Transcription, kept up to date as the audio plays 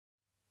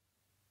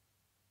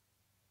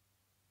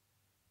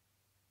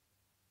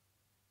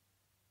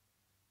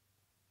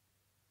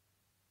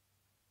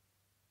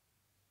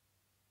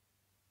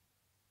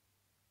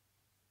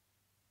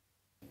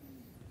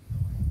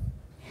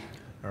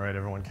All right,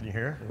 everyone, can you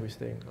hear? Are we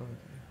staying? Oh.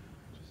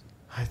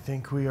 I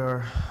think we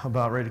are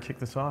about ready to kick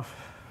this off.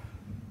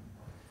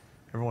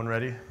 Everyone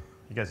ready?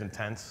 You guys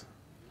intense?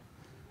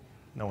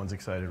 No one's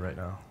excited right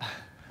now.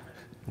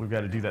 We've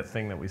got to do that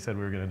thing that we said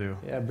we were going to do.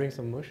 Yeah, bring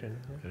some motion.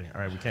 Yeah. All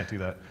right, we can't do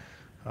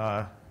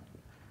that.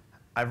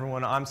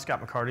 Everyone, I'm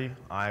Scott McCarty.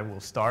 I will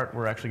start.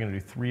 We're actually going to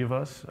do three of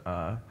us.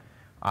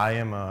 I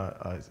am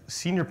a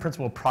senior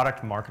principal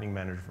product marketing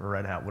manager for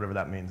Red Hat, whatever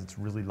that means. It's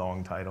a really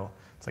long title.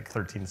 It's like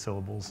 13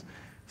 syllables,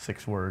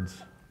 6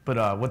 words.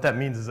 But what that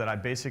means is that I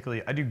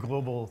do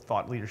global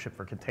thought leadership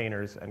for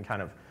containers and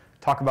kind of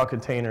talk about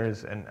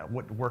containers and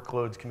what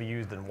workloads can be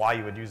used and why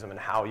you would use them and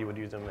how you would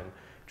use them and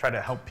try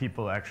to help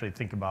people actually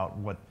think about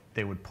what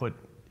they would put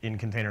in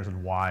containers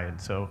and why. And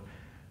so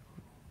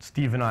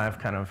Steve and I have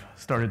kind of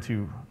started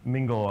to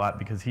mingle a lot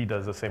because he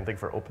does the same thing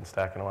for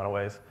OpenStack in a lot of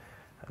ways.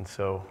 And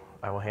so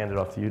I will hand it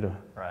off to you to.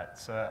 Right,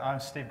 so I'm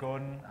Steve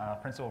Gordon,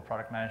 Principal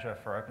Product Manager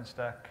for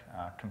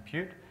OpenStack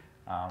Compute.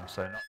 That's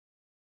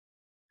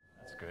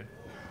good.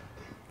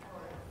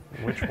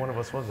 Which one of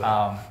us was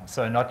that?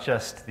 So not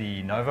just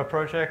the Nova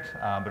project,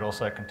 but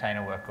also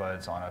container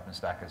workloads on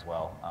OpenStack as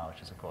well, which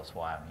is of course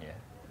why I'm here.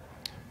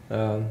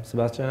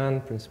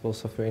 Sebastian, Principal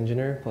Software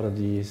Engineer, part of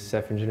the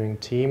Ceph engineering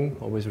team,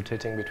 always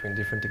rotating between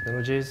different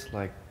technologies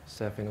like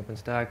Ceph in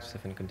OpenStack,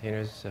 Ceph in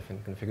containers, Ceph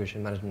in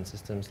configuration management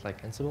systems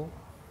like Ansible.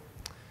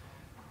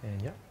 And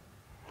yeah.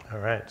 All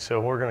right, so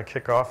we're going to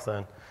kick off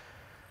then.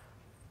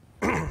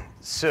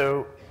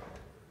 So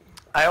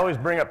I always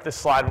bring up this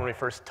slide when we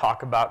first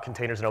talk about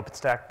containers and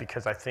OpenStack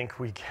because I think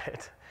we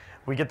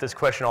get this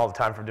question all the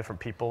time from different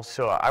people.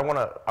 So I want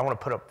to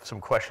put up some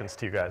questions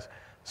to you guys.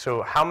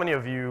 So how many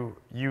of you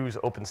use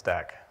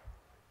OpenStack?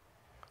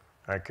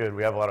 All right, good.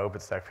 We have a lot of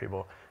OpenStack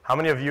people. How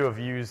many of you have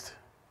used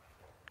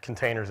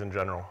containers in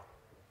general?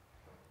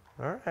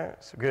 All right,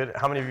 so good.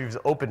 How many of you use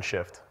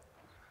OpenShift?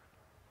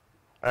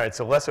 All right,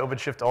 so less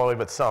OpenShift all the way,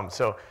 but some.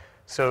 So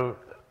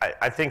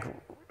I think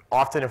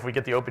often if we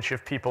get the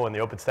OpenShift people and the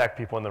OpenStack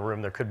people in the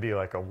room, there could be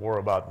like a war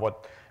about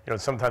what,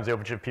 sometimes the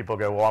OpenShift people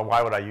go, well,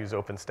 why would I use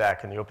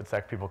OpenStack? And the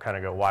OpenStack people kind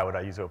of go, why would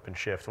I use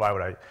OpenShift? Why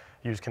would I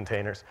use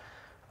containers?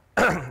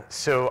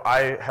 So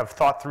I have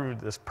thought through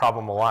this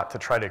problem a lot to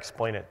try to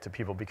explain it to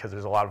people because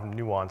there's a lot of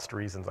nuanced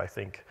reasons, I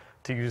think,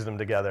 to use them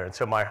together. And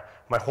so my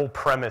whole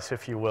premise,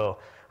 if you will,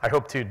 I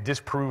hope to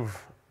disprove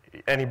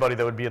anybody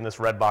that would be in this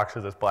red box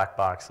or this black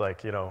box.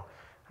 Like,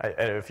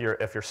 if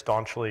you're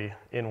staunchly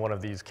in one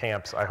of these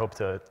camps, I hope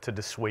to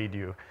dissuade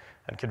you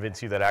and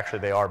convince you that actually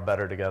they are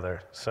better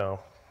together. So,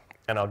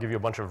 and I'll give you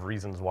a bunch of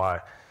reasons why.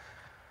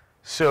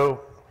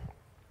 So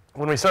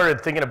when we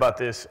started thinking about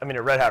this, I mean,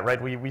 at Red Hat,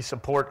 right, we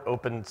support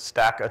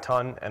OpenStack a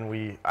ton, and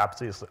we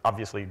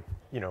obviously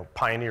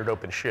pioneered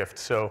OpenShift.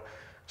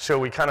 So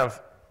we kind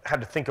of had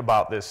to think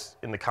about this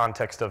in the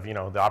context of,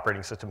 the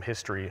operating system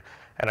history.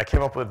 And I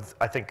came up with,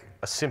 I think,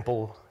 a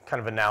simple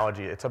kind of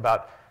analogy. It's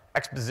about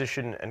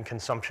exposition and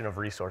consumption of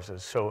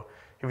resources. So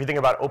if you think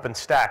about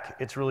OpenStack,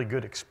 it's really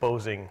good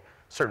exposing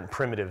certain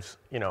primitives.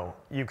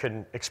 You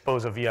can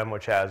expose a VM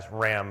which has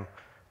RAM,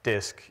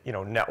 disk,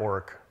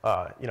 network,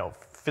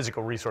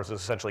 physical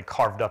resources essentially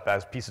carved up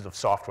as pieces of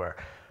software.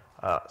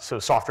 So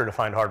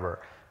software-defined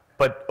hardware.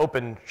 But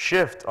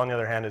OpenShift, on the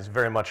other hand, is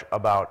very much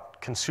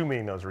about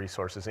consuming those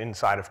resources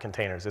inside of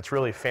containers. It's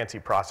really fancy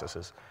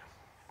processes.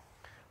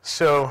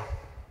 So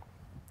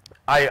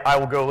I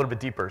will go a little bit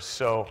deeper.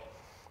 So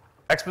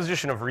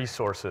exposition of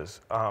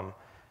resources.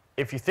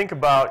 If you think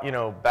about,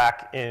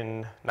 back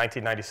in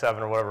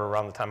 1997 or whatever,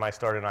 around the time I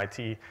started in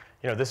IT,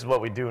 this is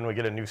what we do when we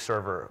get a new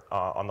server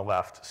on the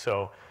left.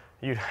 So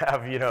you'd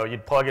have,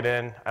 you'd plug it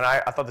in, and I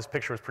thought this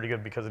picture was pretty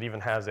good because it even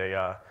has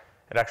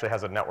it actually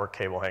has a network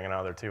cable hanging out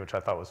of there too, which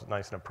I thought was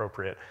nice and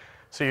appropriate.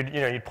 So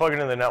you'd plug it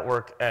into the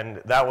network,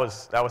 and that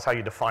was how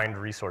you defined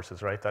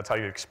resources, right? That's how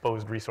you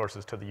exposed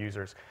resources to the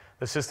users.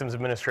 The systems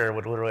administrator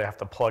would literally have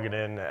to plug it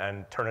in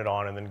and turn it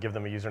on and then give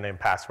them a username,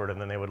 password, and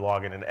then they would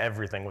log in, and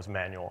everything was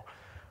manual.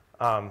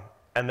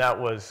 And that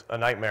was a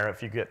nightmare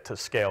if you get to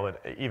scale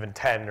it, even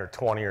 10 or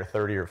 20 or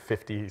 30 or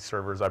 50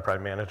 servers I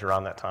probably managed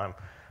around that time.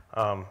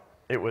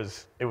 It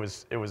was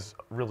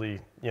really,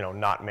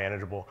 not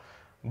manageable.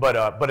 But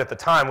at the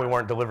time, we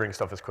weren't delivering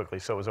stuff as quickly,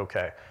 so it was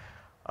okay.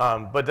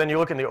 But then you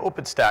look in the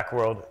OpenStack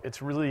world,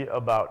 it's really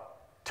about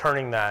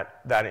turning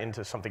that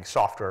into something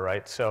software,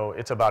 right? So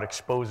it's about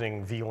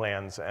exposing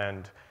VLANs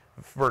and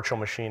virtual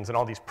machines and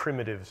all these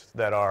primitives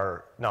that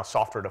are now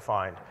software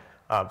defined,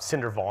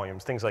 Cinder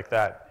volumes, things like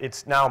that.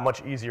 It's now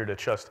much easier to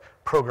just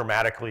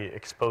programmatically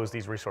expose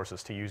these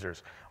resources to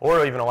users,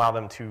 or even allow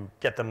them to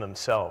get them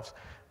themselves.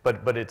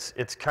 But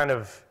it's kind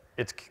of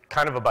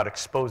about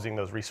exposing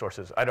those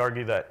resources. I'd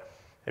argue that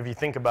if you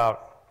think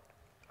about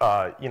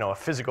a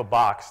physical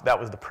box, that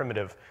was the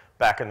primitive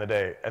back in the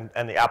day,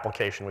 and the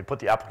application. We put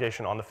the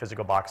application on the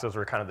physical box. Those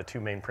were kind of the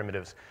two main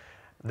primitives.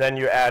 Then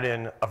you add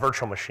in a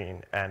virtual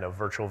machine and a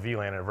virtual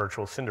VLAN and a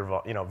virtual Cinder,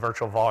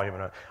 virtual volume,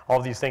 and all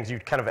of these things you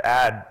kind of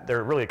add.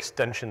 They're really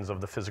extensions of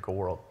the physical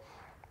world.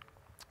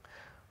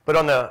 But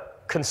on the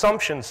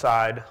consumption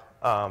side,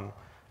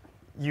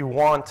 you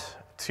want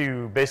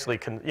to basically,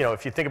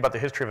 if you think about the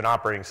history of an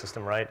operating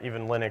system, right?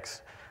 Even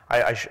Linux,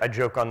 I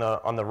joke on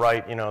the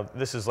right,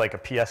 this is like a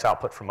PS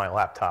output from my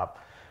laptop.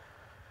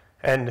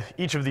 And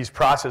each of these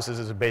processes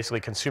is basically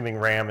consuming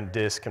RAM and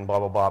disk and blah,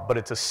 blah, blah, but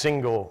it's a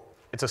single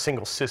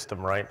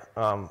system, right?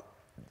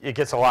 It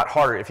gets a lot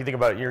harder. If you think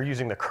about it, you're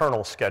using the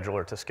kernel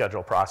scheduler to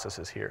schedule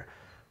processes here.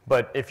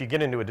 But if you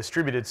get into a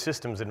distributed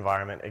systems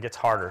environment, it gets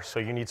harder. So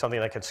you need something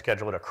that can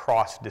schedule it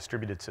across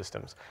distributed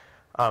systems.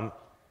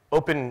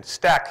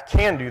 OpenStack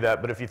can do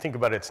that, but if you think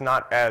about it, it's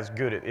not as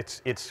good.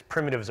 Its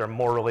primitives are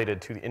more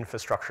related to the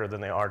infrastructure than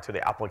they are to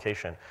the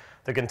application.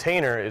 The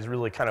container is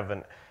really kind of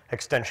an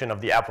extension of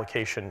the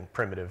application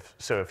primitive.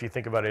 So if you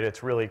think about it,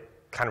 it's really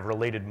kind of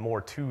related more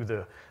to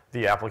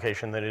the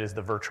application than it is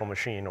the virtual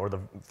machine or the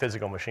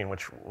physical machine,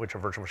 which a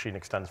virtual machine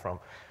extends from.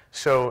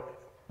 So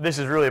this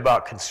is really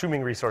about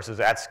consuming resources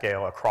at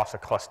scale across a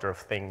cluster of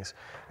things.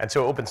 And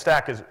so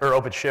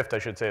OpenShift, I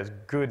should say, is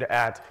good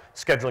at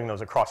scheduling those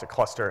across a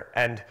cluster.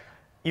 And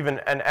even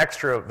an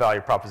extra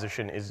value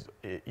proposition is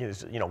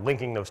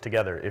linking those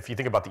together. If you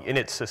think about the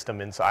init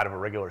system inside of a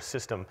regular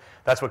system,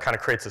 that's what kind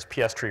of creates this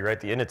PS tree, right?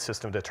 The init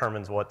system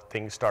determines what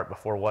things start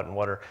before what and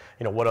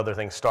what other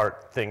things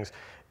start things.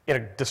 In a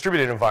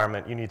distributed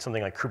environment, you need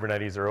something like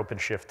Kubernetes or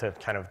OpenShift to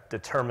kind of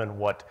determine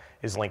what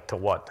is linked to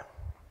what.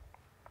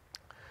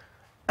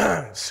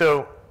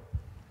 So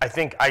I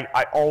think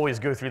I always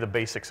go through the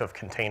basics of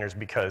containers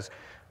because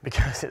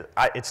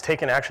it's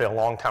taken actually a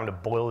long time to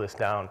boil this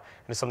down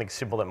into something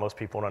simple that most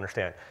people don't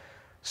understand.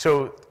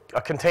 So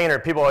a container,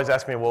 people always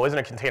ask me, well, isn't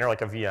a container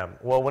like a VM?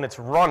 Well, when it's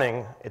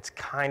running, it's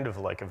kind of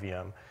like a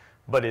VM.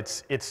 But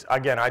it's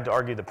again, I'd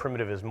argue the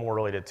primitive is more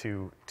related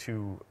to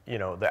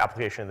the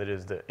application that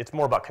is it's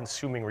more about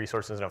consuming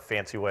resources in a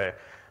fancy way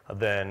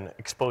than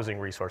exposing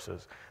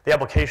resources. The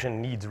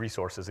application needs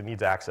resources. It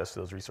needs access to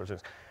those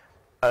resources.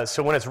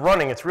 So when it's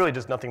running, it's really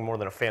just nothing more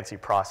than a fancy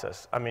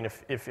process. I mean,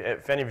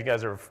 if any of you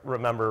guys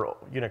remember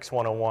Unix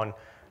 101,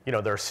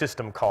 there are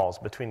system calls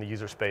between the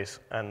user space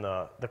and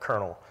the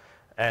kernel.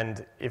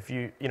 And if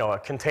a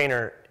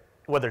container,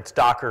 whether it's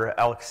Docker,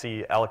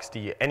 LXC,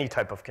 LXD, any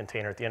type of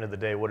container, at the end of the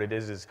day, what it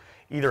is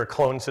either a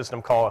clone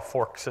system call, a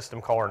fork system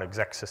call, or an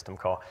exec system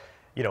call.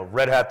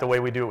 Red Hat, the way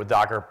we do it with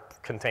Docker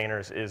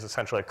containers, is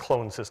essentially a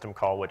clone system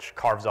call, which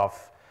carves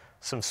off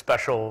some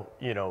special,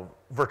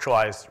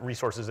 virtualized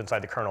resources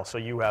inside the kernel. So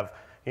you have,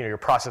 your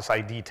process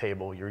ID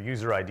table, your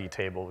user ID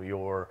table,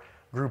 your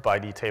group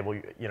ID table.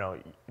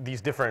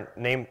 These different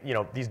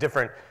these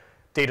different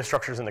data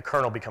structures in the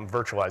kernel become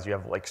virtualized. You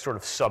have like sort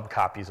of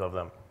subcopies of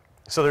them.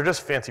 So they're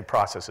just fancy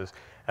processes.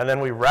 And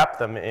then we wrap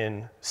them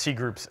in C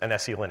groups and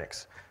SE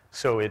Linux.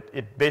 So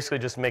it basically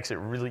just makes it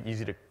really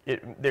easy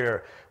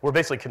to, we're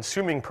basically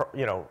consuming,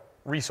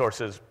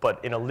 resources,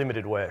 but in a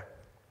limited way.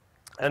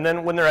 And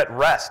then when they're at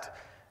rest,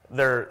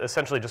 they're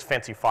essentially just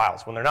fancy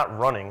files. When they're not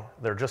running,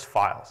 they're just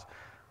files.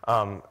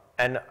 And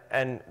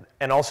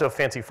also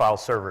fancy file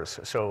servers.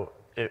 So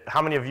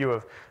how many of you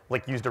have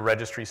used a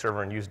registry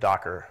server and used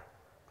Docker?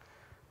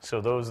 So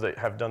those that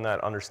have done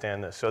that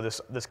understand this. So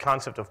this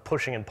concept of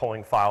pushing and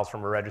pulling files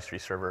from a registry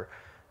server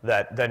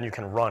that then you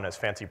can run as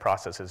fancy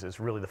processes is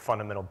really the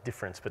fundamental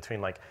difference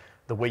between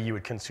the way you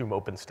would consume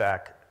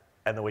OpenStack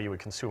and the way you would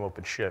consume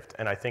OpenShift.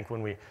 And I think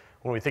when we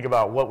think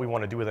about what we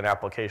want to do with an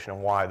application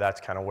and why, that's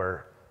kind of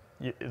where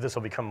this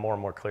will become more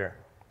and more clear.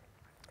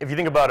 If you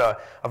think about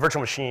a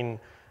virtual machine,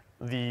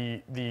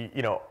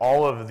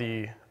 all of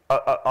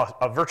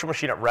a virtual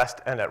machine at rest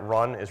and at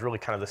run is really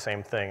kind of the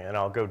same thing. And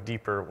I'll go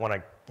deeper when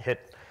I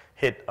hit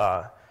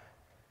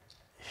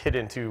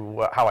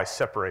into how I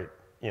separate,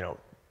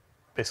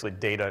 basically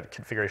data,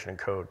 configuration, and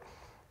code.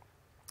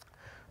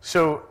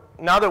 So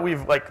now that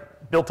we've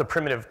built a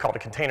primitive called a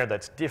container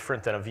that's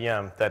different than a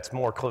VM, that's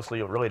more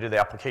closely related to the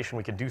application,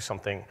 we can do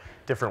something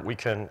different. We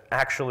can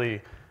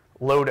actually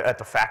load at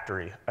the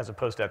factory as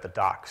opposed to at the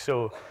dock.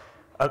 So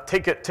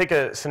take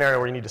a scenario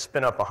where you need to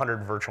spin up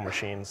 100 virtual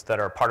machines that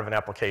are part of an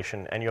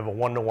application, and you have a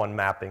one-to-one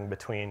mapping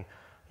between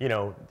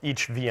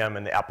each VM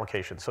and the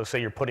application. So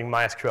say you're putting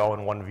MySQL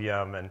in one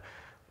VM and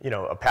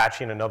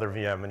Apache in another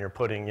VM, and you're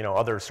putting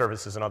other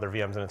services in other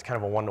VMs, and it's kind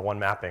of a one-to-one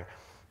mapping.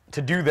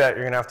 To do that,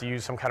 you're going to have to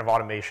use some kind of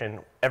automation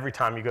every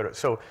time you go to.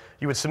 So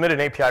you would submit an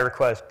API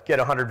request, get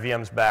 100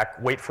 VMs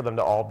back, wait for them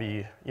to all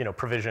be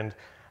provisioned.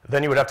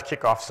 Then you would have to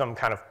kick off some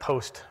kind of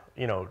post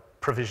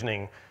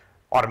provisioning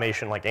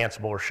automation like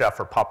Ansible or Chef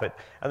or Puppet,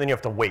 and then you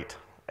have to wait.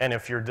 And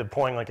if you're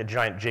deploying a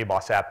giant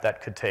JBoss app,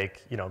 that could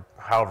take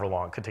however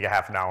long, it could take a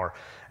half an hour.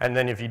 And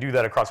then if you do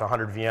that across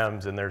 100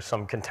 VMs and there's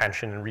some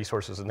contention and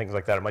resources and things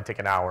like that, it might take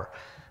an hour.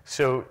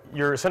 So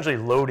you're essentially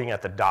loading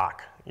at the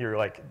dock.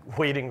 You're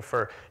waiting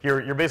for,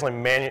 you're basically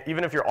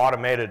even if you're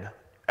automated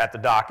at the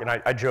dock, and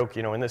I joke,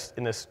 in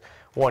this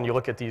one, you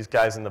look at these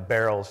guys in the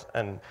barrels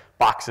and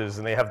boxes,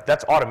 and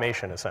that's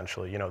automation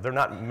essentially. They're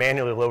not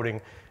manually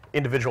loading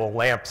individual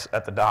lamps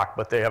at the dock,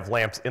 but they have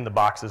lamps in the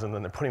boxes, and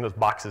then they're putting those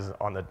boxes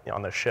on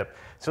the ship.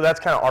 So that's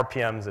kind of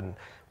RPMs and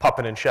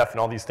Puppet and Chef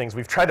and all these things.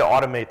 We've tried to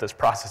automate this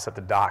process at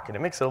the dock, and it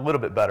makes it a little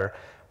bit better.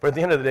 But at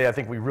the end of the day, I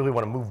think we really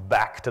want to move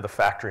back to the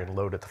factory and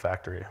load at the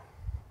factory.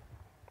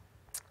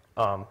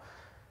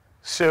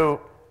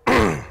 So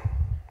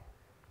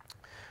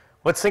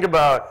let's think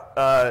about,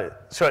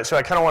 so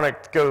I kind of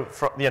want to go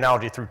from the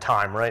analogy through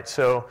time, right?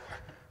 So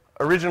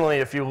originally,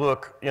 if you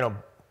look,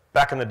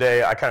 back in the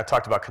day, I kind of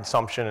talked about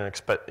consumption and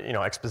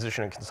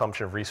exposition and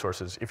consumption of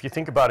resources. If you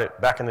think about it,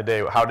 back in the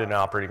day, how did an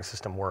operating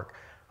system work?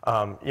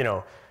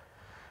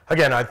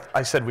 Again,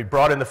 I said we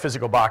brought in the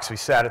physical box, we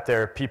sat it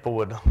there, people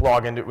would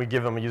log into it, we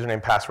give them a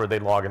username, password,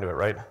 they'd log into it,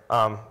 right?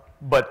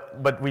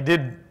 But we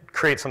did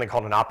create something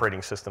called an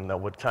operating system that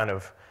would kind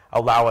of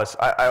allow us,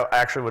 I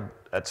actually would,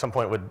 at some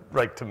point, would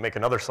like to make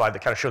another slide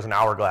that kind of shows an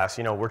hourglass.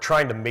 We're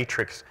trying to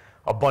matrix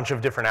a bunch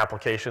of different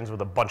applications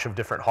with a bunch of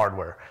different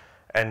hardware.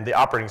 And the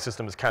operating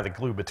system is kind of the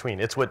glue between.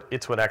 It's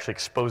what actually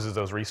exposes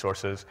those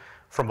resources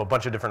from a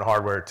bunch of different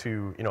hardware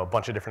to a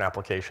bunch of different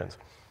applications.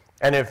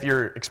 And if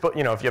if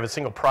you have a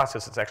single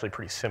process, it's actually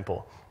pretty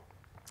simple.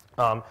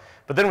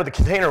 But then with the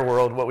container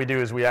world, what we do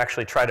is we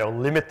actually try to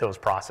limit those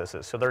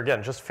processes. So they're,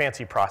 again, just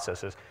fancy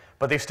processes,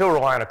 but they still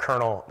rely on a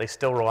kernel. They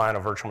still rely on a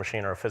virtual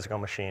machine or a physical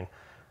machine.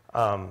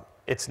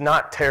 It's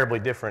not terribly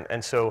different.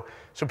 And so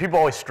people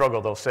always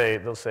struggle. They'll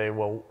say,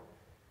 well,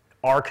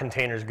 are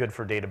containers good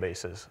for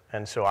databases?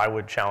 And so I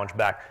would challenge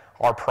back,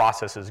 are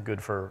processes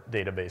good for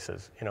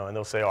databases? And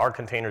they'll say, are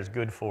containers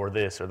good for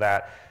this or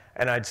that?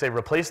 And I'd say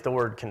replace the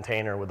word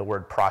container with the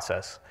word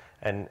process,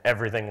 and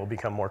everything will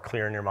become more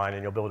clear in your mind,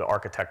 and you'll be able to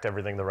architect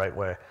everything the right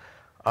way.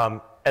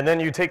 And then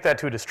you take that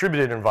to a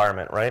distributed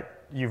environment, right?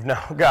 You've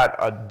now got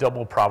a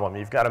double problem.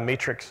 You've got a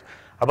matrix,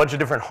 a bunch of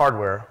different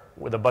hardware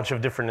with a bunch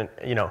of different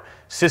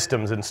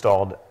systems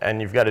installed,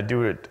 and you've got to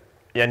do it,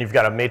 and you've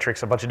got a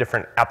matrix, a bunch of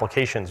different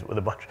applications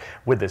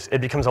with this. It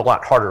becomes a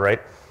lot harder,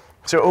 right?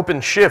 So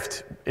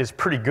OpenShift is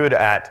pretty good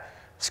at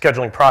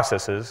scheduling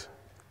processes,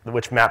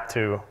 which map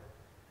to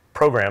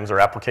programs or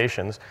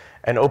applications,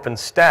 and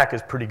OpenStack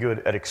is pretty good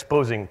at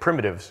exposing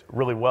primitives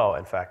really well.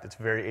 In fact, it's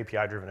very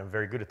API driven and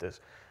very good at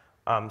this.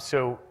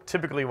 So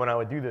typically when I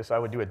would do this, I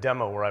would do a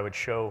demo where I would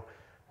show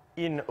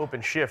in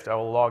OpenShift, I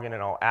will log in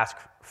and I'll ask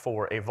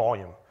for a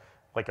volume,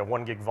 like a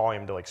 1 gig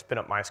volume to spin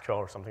up MySQL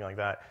or something like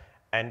that.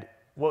 And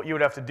what you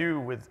would have to do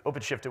with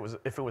OpenShift,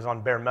 if it was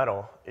on bare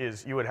metal,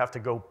 is you would have to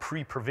go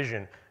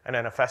pre-provision an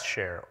NFS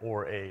share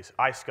or a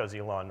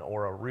iSCSI LUN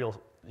or a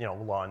real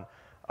LUN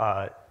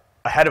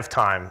ahead of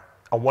time,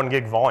 a 1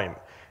 gig volume.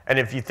 And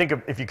if you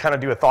kind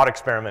of do a thought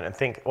experiment and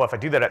think, well, if I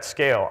do that at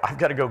scale, I've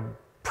got to go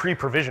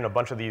pre-provision a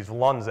bunch of these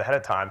LUNs ahead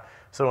of time,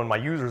 so when my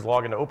users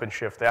log into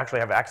OpenShift, they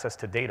actually have access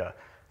to data.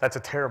 That's a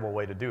terrible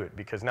way to do it,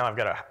 because now I've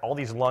got all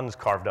these LUNs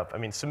carved up. I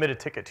mean, submit a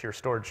ticket to your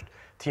storage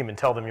team and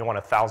tell them you want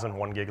 1,000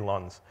 1 gig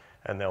LUNs,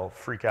 and they'll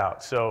freak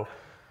out. So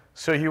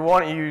you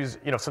want to use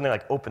something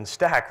like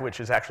OpenStack, which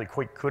is actually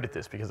quite good at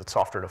this because it's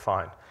software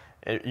defined.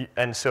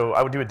 And so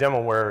I would do a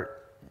demo where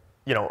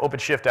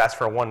OpenShift asks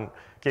for a 1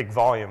 gig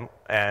volume,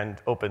 and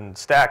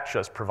OpenStack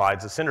just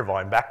provides a Cinder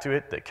volume back to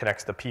it that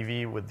connects the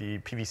PV with the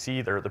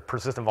PVC, or the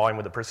persistent volume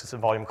with the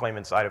persistent volume claim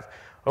inside of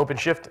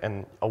OpenShift,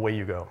 and away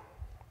you go.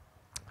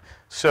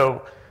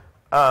 So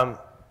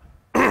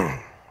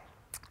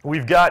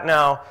we've got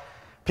now,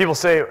 people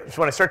say,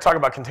 when I start talking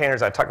about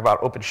containers, I talk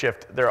about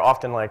OpenShift, they're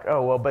often like,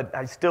 oh, well, but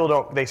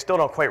they still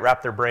don't quite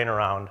wrap their brain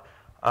around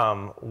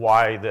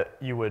why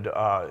you would,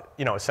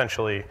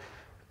 essentially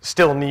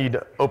still need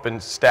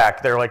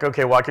OpenStack. They're like,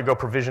 okay, well, I could go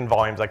provision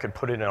volumes. I could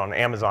put it on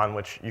Amazon,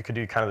 which you could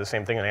do kind of the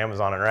same thing on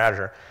Amazon or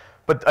Azure.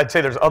 But I'd say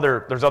there's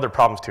other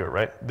problems to it,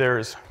 right?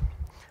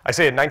 I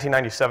say in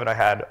 1997 I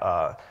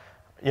had,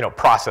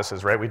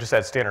 processes, right? We just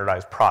had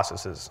standardized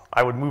processes.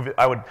 I would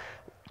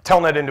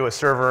telnet into a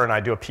server, and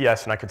I'd do a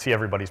PS, and I could see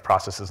everybody's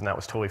processes, and that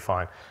was totally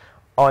fine.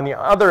 On the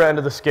other end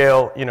of the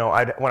scale,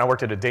 when I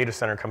worked at a data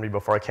center company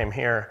before I came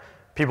here,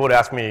 people would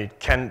ask me,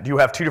 do you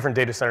have 2 different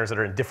data centers that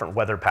are in different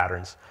weather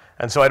patterns?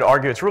 And so I'd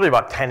argue it's really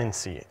about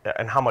tenancy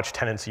and how much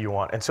tenancy you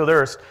want. And so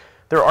there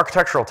are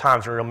architectural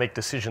times where you'll make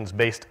decisions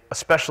based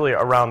especially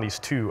around these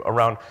two,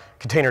 around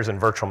containers and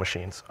virtual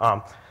machines.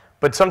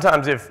 But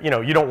sometimes if you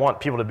don't want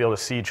people to be able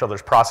to see each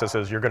other's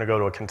processes, you're going to go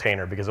to a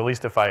container, because at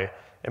least if I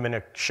am in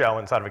a shell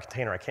inside of a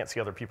container, I can't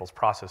see other people's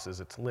processes.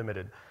 It's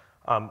limited.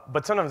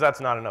 But sometimes that's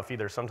not enough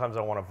either. Sometimes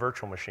I want a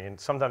virtual machine.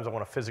 Sometimes I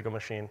want a physical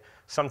machine.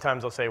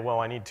 Sometimes I'll say, well,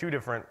 I need 2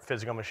 different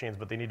physical machines,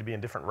 but they need to be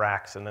in different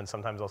racks. And then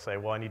sometimes I'll say,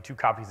 well, I need 2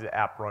 copies of the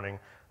app running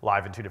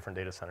live in 2 different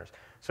data centers.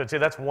 So I'd say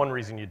that's one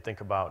reason you'd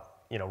think about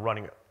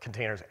running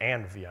containers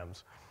and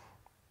VMs.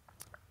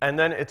 And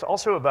then it's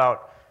also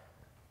about,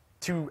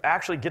 to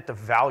actually get the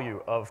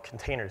value of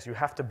containers, you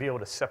have to be able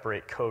to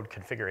separate code,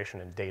 configuration,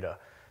 and data.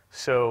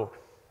 So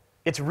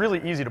it's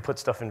really easy to put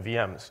stuff in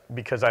VMs,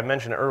 because I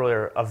mentioned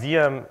earlier, a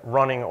VM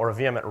running or a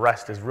VM at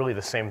rest is really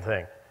the same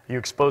thing. You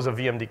expose a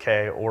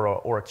VMDK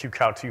or a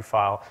QCOW2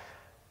 file,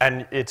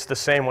 and it's the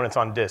same when it's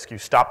on disk. You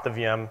stop the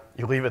VM,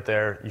 you leave it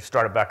there, you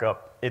start it back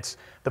up.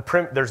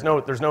 There's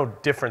no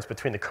difference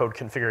between the code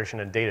configuration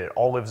and data. It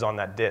all lives on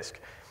that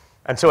disk.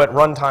 And so at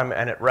runtime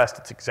and at rest,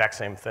 it's the exact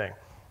same thing.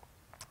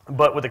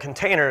 But with a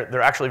container,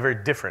 they're actually very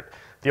different.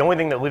 The only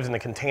thing that lives in the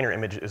container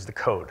image is the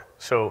code.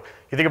 So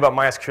you think about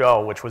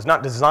MySQL, which was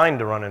not designed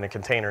to run in a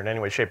container in any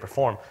way, shape, or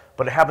form,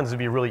 but it happens to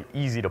be really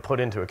easy to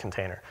put into a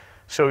container.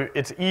 So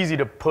it's easy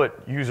to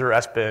put user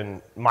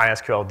sbin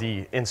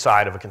MySQLD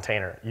inside of a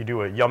container. You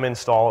do a yum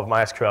install of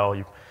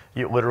MySQL,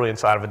 you literally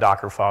inside of a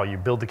Docker file, you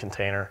build the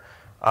container,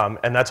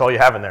 and that's all you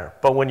have in there.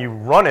 But when you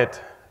run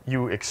it,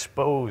 you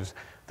expose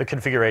the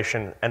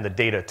configuration and the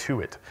data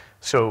to it.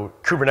 So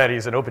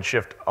Kubernetes and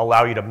OpenShift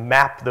allow you to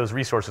map those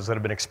resources that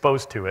have been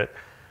exposed to it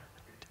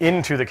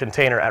into the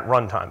container at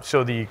runtime.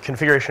 So the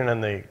configuration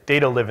and the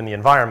data live in the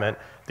environment,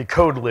 the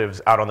code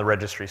lives out on the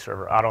registry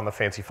server, out on the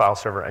fancy file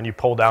server, and you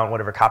pull down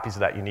whatever copies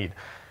of that you need.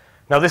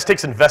 Now this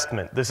takes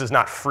investment. This is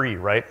not free,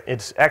 right?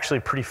 It's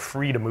actually pretty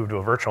free to move to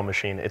a virtual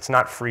machine. It's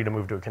not free to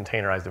move to a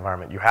containerized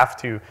environment. You have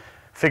to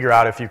figure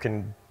out if you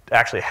can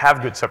actually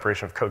have good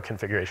separation of code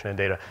configuration and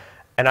data.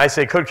 And I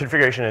say code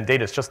configuration and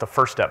data is just the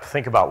first step.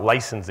 Think about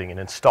licensing and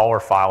installer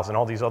files and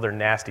all these other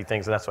nasty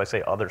things, and that's why I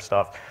say other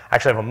stuff. I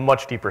actually have a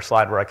much deeper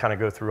slide where I kind of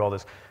go through all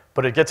this,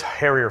 but it gets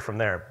hairier from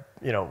there.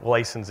 You know,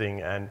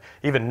 licensing and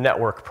even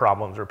network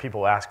problems where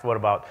people ask, what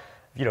about,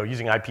 you know,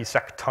 using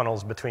IPsec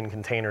tunnels between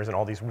containers and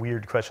all these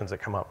weird questions that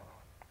come up.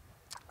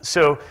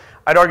 So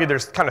I'd argue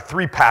there's kind of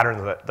three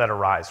patterns that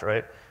arise,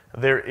 right?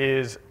 There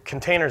is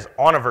containers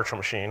on a virtual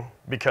machine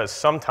because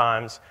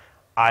sometimes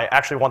I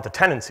actually want the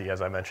tenancy,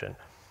 as I mentioned.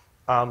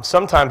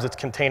 Sometimes it's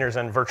containers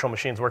and virtual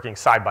machines working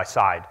side by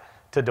side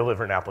to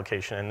deliver an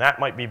application, and that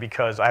might be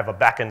because I have a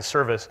backend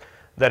service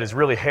that is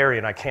really hairy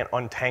and I can't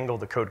untangle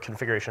the code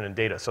configuration and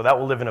data. So that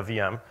will live in a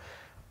VM,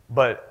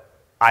 but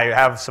I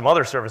have some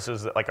other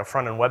services that, like a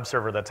front-end web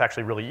server that's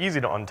actually really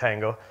easy to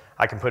untangle,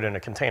 I can put into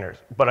containers,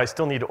 but I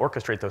still need to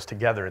orchestrate those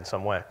together in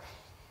some way.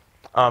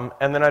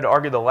 And then I'd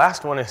argue the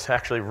last one is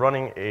actually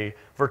running a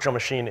virtual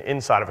machine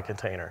inside of a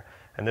container,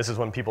 and this is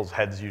when people's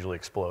heads usually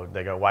explode.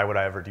 They go, why would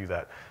I ever do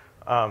that?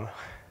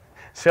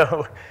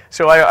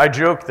 So I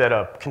joke that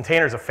a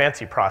container is a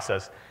fancy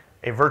process.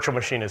 A virtual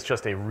machine is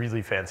just a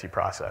really fancy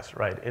process,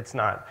 right? It's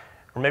not,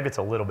 or maybe it's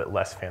a little bit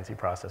less fancy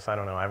process. I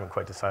don't know. I haven't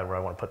quite decided where I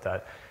want to put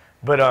that.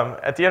 But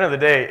at the end of the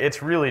day,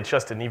 it's really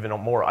just an even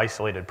more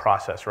isolated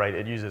process, right?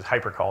 It uses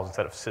hypercalls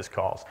instead of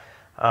syscalls.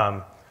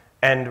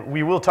 And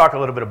we will talk a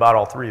little bit about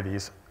all three of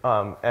these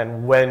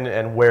and when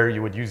and where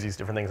you would use these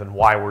different things and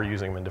why we're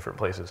using them in different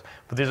places.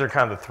 But these are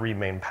kind of the three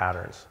main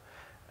patterns.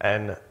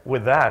 And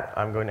with that,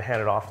 I'm going to hand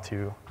it off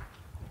to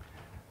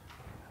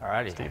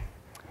Steve.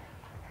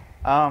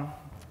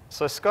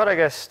 So Scott, I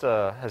guess,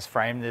 has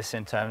framed this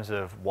in terms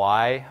of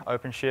why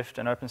OpenShift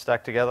and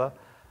OpenStack together.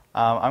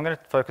 I'm going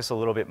to focus a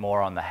little bit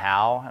more on the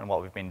how and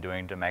what we've been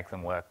doing to make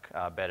them work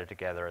better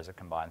together as a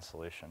combined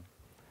solution.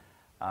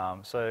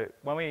 So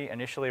when we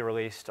initially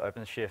released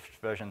OpenShift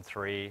version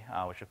 3,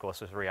 which of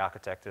course was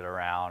re-architected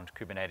around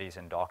Kubernetes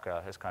and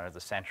Docker as kind of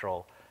the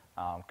central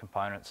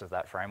components of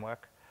that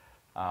framework,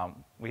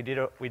 we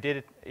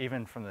did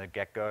even from the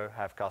get-go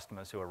have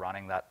customers who are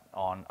running that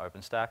on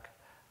OpenStack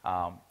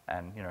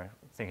and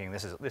thinking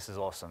this is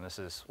awesome, this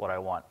is what I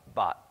want,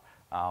 but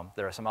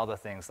there are some other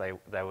things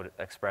they would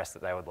express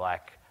that they would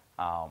like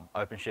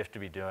OpenShift to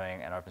be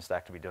doing and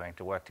OpenStack to be doing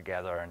to work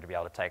together and to be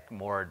able to take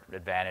more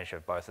advantage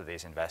of both of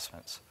these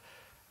investments.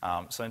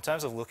 So in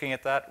terms of looking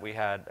at that, we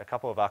had a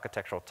couple of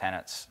architectural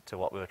tenets to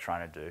what we were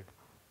trying to do.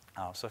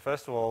 So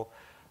first of all,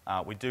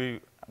 we do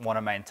want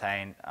to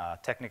maintain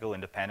technical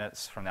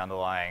independence from the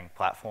underlying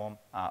platform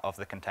of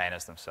the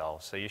containers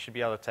themselves. So you should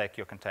be able to take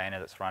your container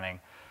that's running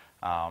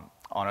on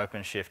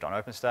OpenShift on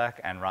OpenStack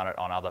and run it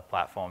on other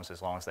platforms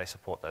as long as they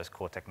support those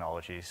core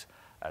technologies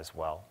as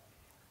well.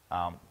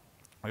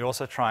 We're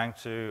also trying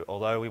to,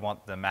 although we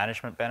want the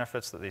management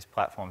benefits that these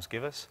platforms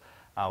give us,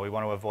 we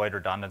want to avoid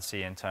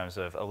redundancy in terms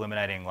of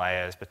eliminating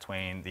layers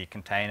between the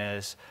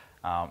containers,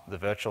 the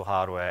virtual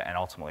hardware, and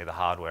ultimately the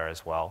hardware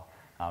as well.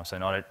 So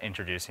not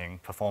introducing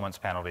performance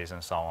penalties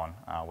and so on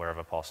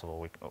wherever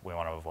possible. We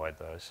want to avoid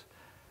those.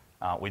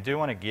 We do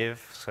want to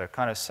give, so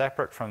kind of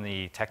separate from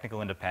the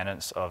technical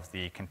independence of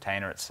the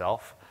container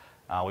itself,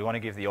 we want to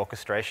give the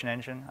orchestration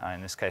engine,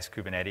 in this case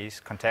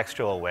Kubernetes,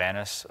 contextual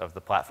awareness of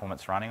the platform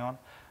it's running on,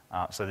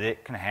 so that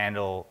it can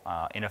handle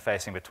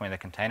interfacing between the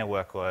container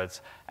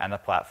workloads and the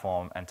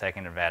platform and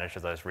taking advantage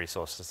of those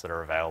resources that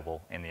are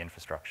available in the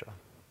infrastructure.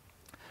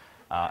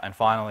 And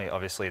finally,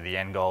 obviously, the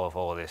end goal of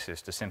all of this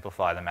is to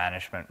simplify the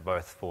management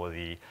both for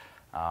the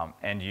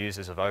end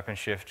users of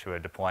OpenShift who are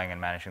deploying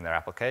and managing their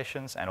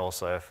applications and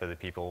also for the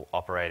people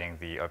operating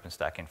the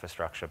OpenStack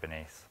infrastructure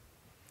beneath.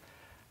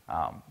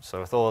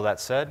 So with all of that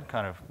said,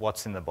 kind of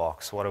what's in the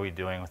box? What are we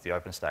doing with the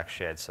OpenStack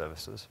shared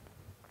services?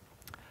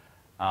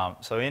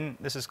 So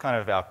this is kind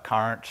of our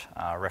current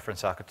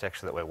reference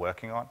architecture that we're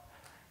working on.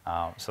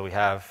 So we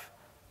have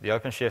the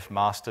OpenShift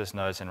masters,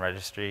 nodes, and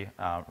registry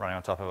running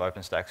on top of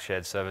OpenStack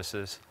shared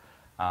services.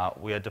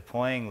 We are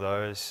deploying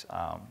those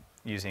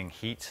using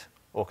Heat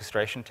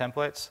orchestration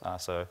templates.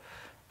 So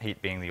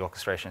Heat being the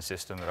orchestration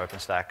system that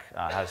OpenStack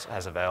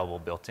has available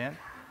built in.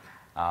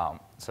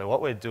 So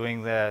what we're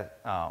doing there,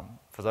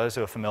 for those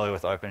who are familiar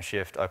with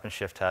OpenShift,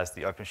 OpenShift has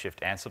the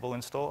OpenShift Ansible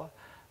installer.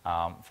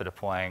 for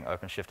deploying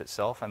OpenShift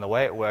itself. And the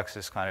way it works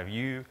is kind of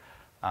you,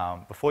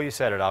 before you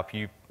set it up,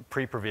 you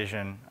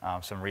pre-provision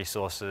some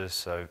resources,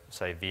 so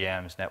say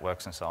VMs,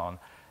 networks, and so on,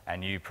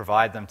 and you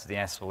provide them to the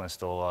Ansible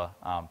installer,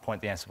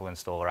 point the Ansible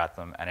installer at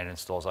them, and it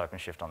installs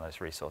OpenShift on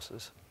those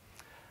resources.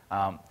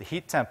 The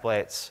heat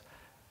templates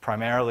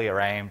primarily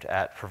are aimed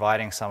at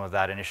providing some of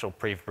that initial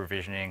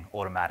pre-provisioning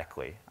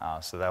automatically.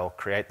 So they'll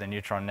create the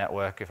neutron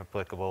network, if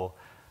applicable,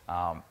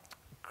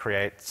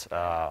 create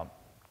the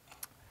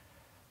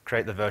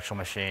virtual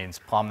machines,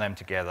 plumb them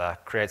together,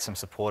 create some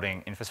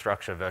supporting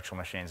infrastructure virtual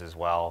machines as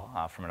well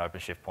from an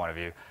OpenShift point of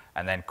view,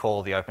 and then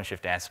call the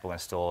OpenShift Ansible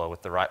installer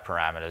with the right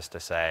parameters to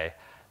say,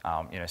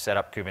 set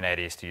up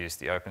Kubernetes to use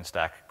the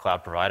OpenStack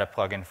cloud provider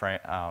plugin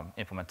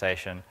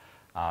implementation,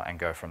 and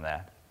go from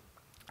there.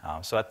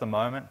 So at the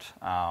moment,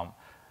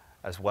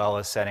 as well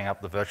as setting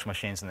up the virtual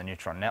machines in the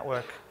Neutron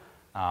network,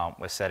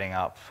 we're setting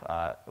up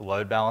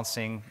load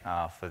balancing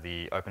for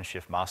the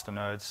OpenShift master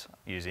nodes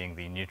using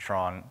the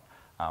Neutron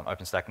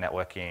OpenStack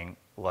networking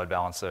load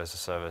balancer as a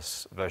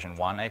service version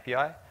 1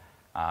 API.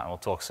 And we'll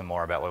talk some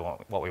more about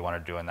what we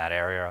want to do in that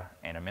area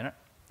in a minute.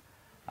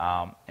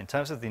 In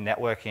terms of the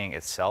networking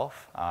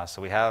itself,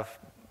 so we have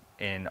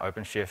in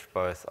OpenShift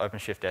both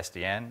OpenShift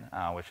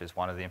SDN, which is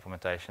one of the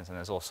implementations, and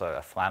there's also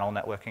a flannel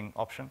networking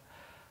option.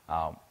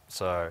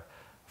 So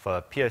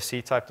for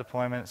POC type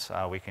deployments,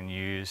 we can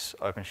use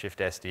OpenShift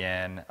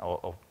SDN,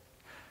 or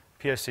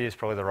POC is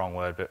probably the wrong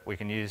word, but we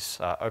can use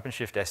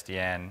OpenShift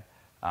SDN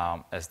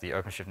as the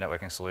OpenShift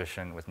networking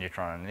solution with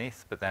Neutron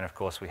underneath, but then of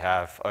course we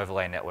have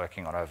overlay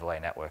networking on overlay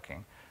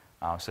networking.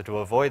 So to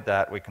avoid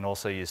that, we can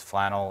also use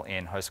flannel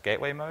in host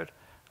gateway mode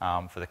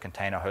for the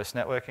container host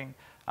networking,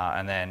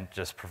 and then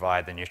just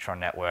provide the Neutron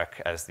network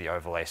as the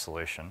overlay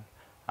solution.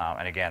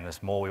 And again,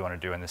 there's more we want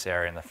to do in this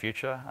area in the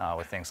future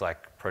with things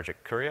like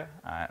Project Courier,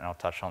 and I'll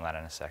touch on that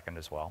in a second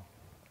as well.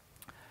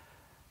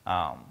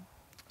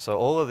 So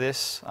all of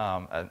this,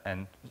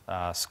 and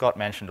Scott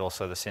mentioned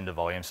also the Cinder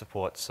volume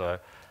support. So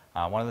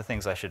one of the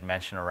things I should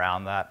mention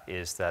around that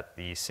is that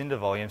the Cinder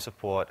volume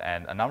support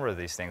and a number of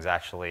these things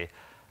actually,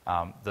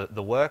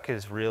 the work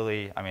is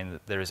really,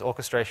 there is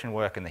orchestration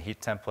work and the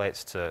heat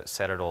templates to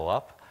set it all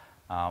up.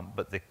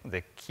 But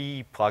the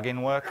key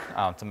plugin work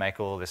to make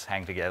all this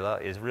hang together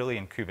is really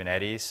in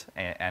Kubernetes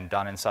and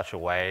done in such a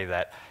way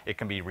that it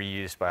can be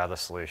reused by other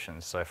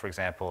solutions. So for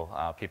example,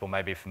 people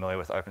may be familiar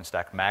with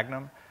OpenStack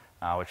Magnum,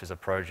 which is a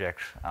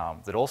project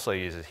that also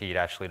uses heat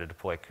actually to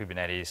deploy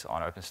Kubernetes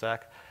on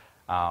OpenStack.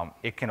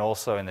 It can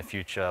also in the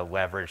future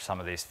leverage some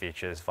of these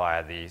features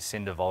via the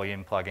Cinder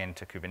volume plugin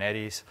to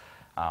Kubernetes.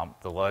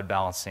 The load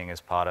balancing is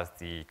part of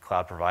the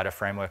cloud provider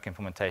framework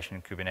implementation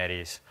in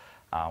Kubernetes,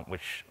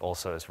 which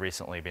also has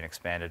recently been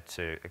expanded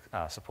to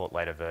support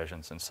later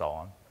versions and so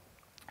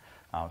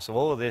on. So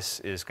all of this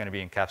is going to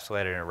be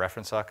encapsulated in a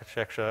reference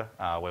architecture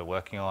we're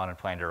working on and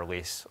plan to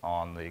release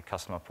on the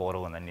customer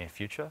portal in the near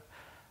future.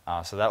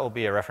 So that will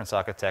be a reference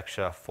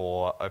architecture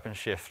for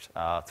OpenShift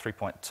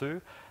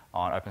 3.2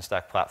 on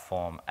OpenStack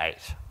Platform 8.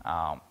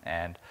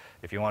 And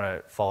if you want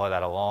to follow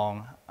that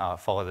along,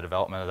 follow the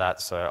development of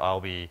that, so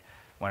I'll be,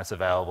 when it's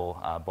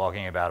available,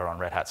 blogging about it on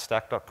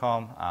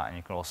redhatstack.com, and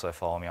you can also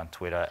follow me on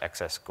Twitter,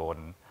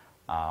 XSGordon,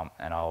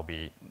 and I'll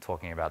be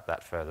talking about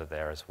that further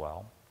there as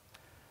well.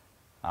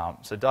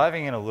 So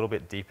diving in a little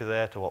bit deeper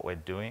there to what we're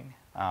doing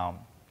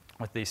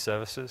with these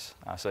services.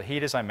 So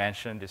Heat, as I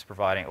mentioned, is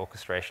providing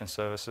orchestration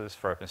services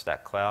for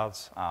OpenStack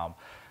clouds.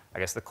 I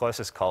guess the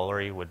closest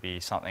corollary would be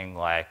something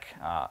like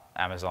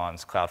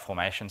Amazon's Cloud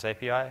Formations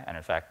API, and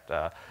in fact,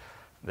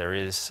 there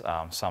is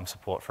some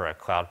support for a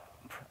Cloud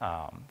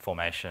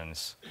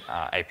Formations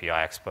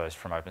API exposed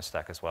from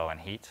OpenStack as well in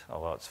Heat,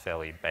 although it's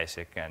fairly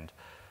basic and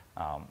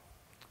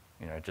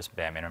just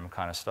bare minimum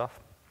kind of stuff.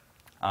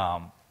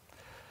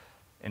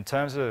 In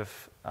terms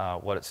of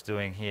what it's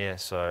doing here,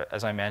 so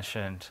as I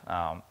mentioned,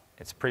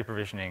 it's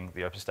pre-provisioning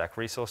the OpenStack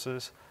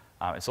resources.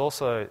 It's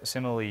also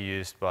similarly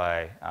used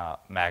by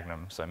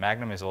Magnum. So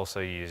Magnum is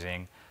also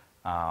using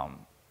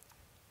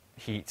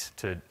Heat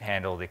to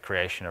handle the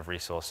creation of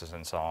resources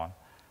and so on.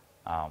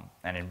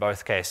 And in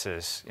both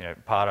cases,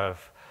 part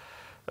of,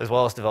 as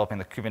well as developing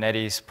the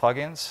Kubernetes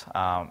plugins,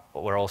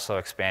 we're also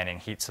expanding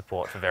Heat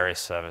support for various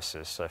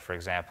services. So for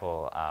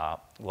example,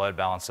 load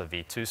balancer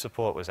v2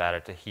 support was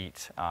added to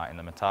Heat in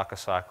the Mitaka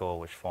cycle,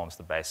 which forms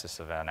the basis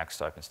of our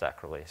next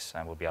OpenStack release,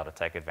 and we'll be able to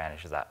take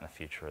advantage of that in the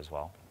future as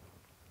well.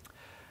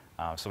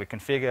 So we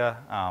configure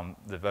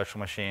the virtual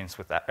machines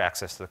with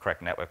access to the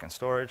correct network and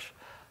storage,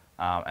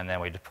 and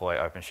then we deploy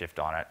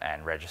OpenShift on it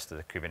and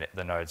register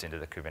the nodes into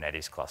the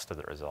Kubernetes cluster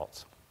that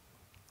results.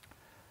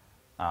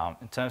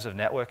 In terms of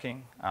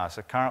networking,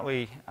 so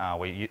currently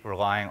we're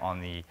relying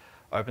on the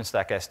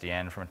OpenStack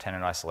SDN from a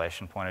tenant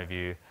isolation point of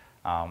view.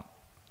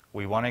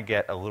 We want to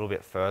get a little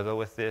bit further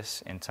with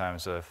this in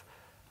terms of,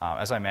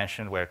 as I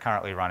mentioned, we're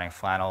currently running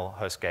flannel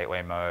host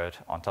gateway mode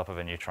on top of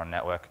a Neutron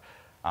network.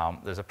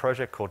 There's a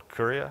project called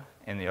Courier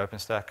in the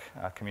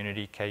OpenStack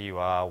community,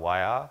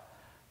 K-U-R-Y-R,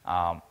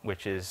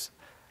 which is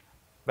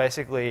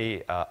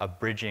basically a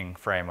bridging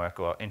framework,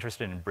 or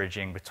interested in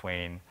bridging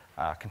between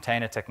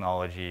container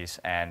technologies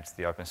and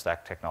the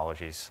OpenStack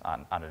technologies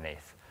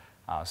underneath.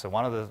 So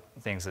one of the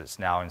things that's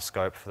now in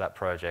scope for that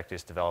project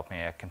is developing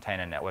a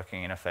container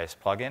networking interface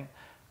plugin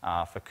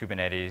for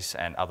Kubernetes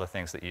and other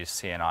things that use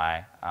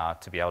CNI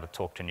to be able to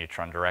talk to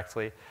Neutron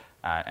directly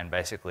and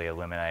basically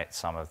eliminate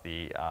some of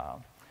the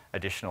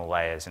additional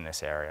layers in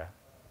this area.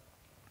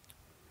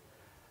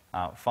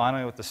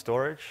 Finally, with the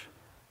storage,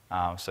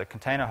 so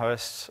container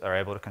hosts are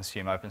able to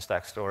consume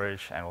OpenStack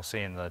storage, and we'll see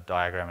in the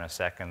diagram in a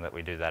second that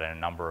we do that in a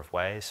number of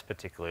ways,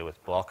 particularly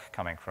with block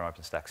coming from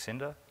OpenStack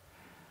Cinder.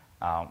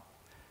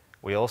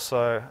 We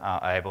also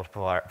are able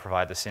to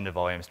provide the Cinder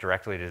volumes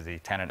directly to the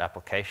tenant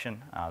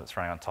application that's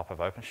running on top of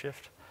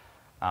OpenShift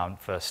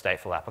for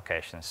stateful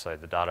applications, so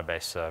the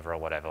database server or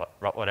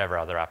whatever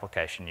other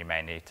application you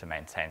may need to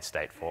maintain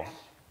state for.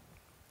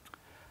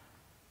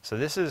 So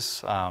this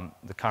is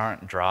the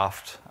current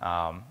draft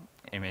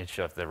image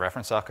of the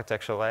reference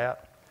architecture layout.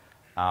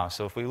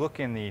 So if we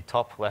look in the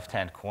top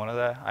left-hand corner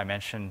there, I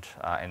mentioned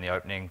in the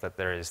opening that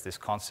there is this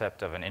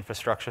concept of an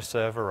infrastructure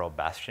server or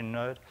bastion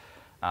node,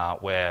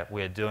 where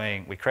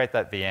we create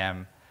that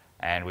VM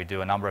and we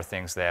do a number of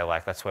things there,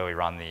 like that's where we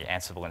run the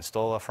Ansible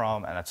installer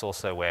from, and that's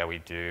also where we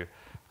do,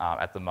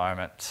 at the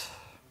moment,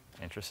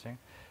 interesting,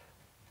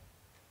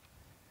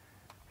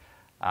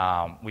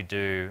 we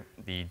do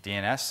the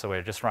DNS, so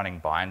we're just running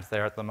bind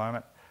there at the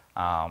moment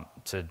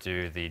to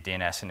do the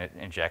DNS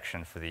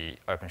injection for the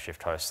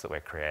OpenShift hosts that we're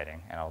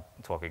creating, and I'll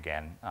talk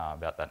again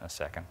about that in a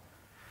second.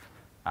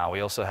 We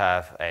also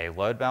have a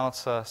load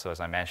balancer, so as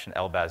I mentioned,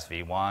 LBAS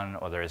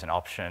v1, or there is an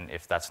option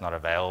if that's not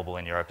available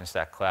in your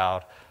OpenStack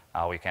cloud.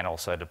 We can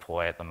also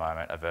deploy at the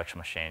moment a virtual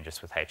machine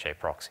just with HA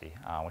proxy,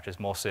 which is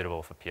more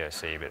suitable for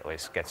POC, but at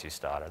least gets you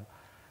started.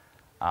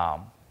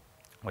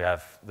 We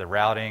have the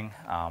routing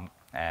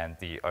and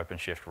the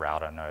OpenShift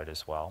router node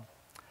as well.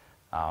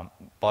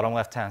 Bottom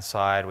left-hand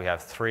side, we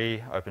have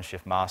 3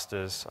 OpenShift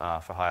masters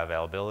for high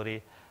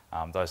availability.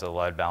 Those are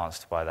load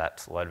balanced by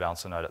that load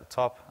balancer node at the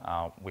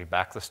top. We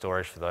back the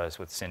storage for those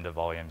with Cinder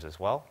volumes as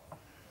well.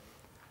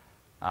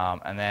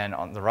 And then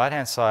on the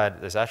right-hand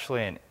side, there's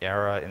actually an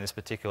error in this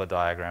particular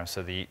diagram.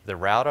 So the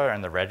router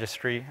and the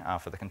registry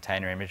for the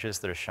container images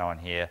that are shown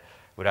here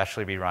would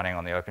actually be running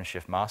on the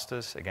OpenShift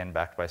masters, again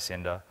backed by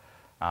Cinder.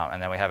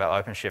 And then we have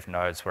our OpenShift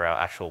nodes where our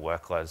actual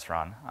workloads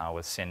run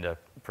with Cinder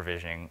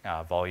provisioning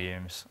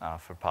volumes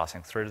for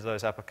passing through to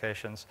those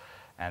applications,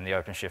 and the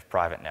OpenShift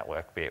private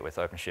network, be it with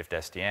OpenShift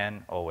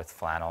SDN or with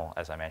Flannel,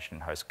 as I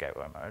mentioned, in host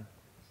gateway mode.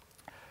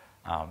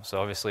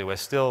 So obviously we're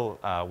still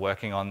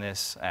working on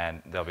this,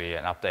 and there'll be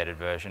an updated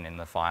version in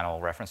the final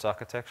reference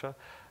architecture,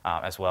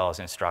 as well as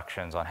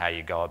instructions on how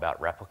you go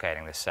about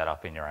replicating this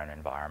setup in your own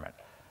environment.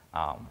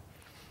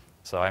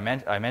 So I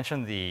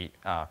mentioned the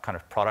kind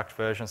of product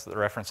versions that the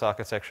reference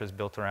architecture is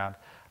built around.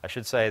 I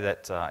should say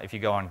that if you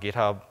go on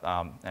GitHub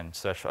and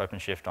search for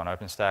OpenShift on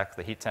OpenStack,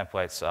 the heat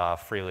templates are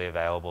freely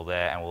available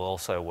there, and we'll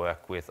also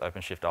work with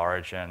OpenShift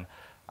Origin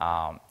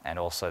and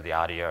also the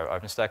RDO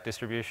OpenStack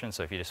distribution.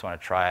 So if you just want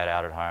to try it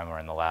out at home or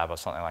in the lab or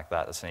something like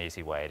that, that's an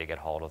easy way to get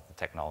hold of the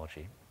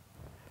technology.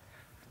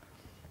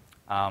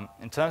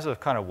 In terms of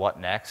kind of what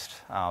next,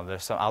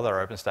 there's some other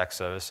OpenStack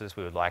services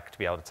we would like to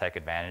be able to take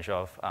advantage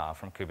of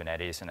from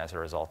Kubernetes and as a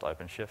result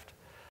OpenShift.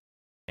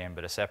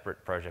 But a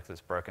separate project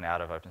that's broken out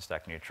of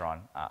OpenStack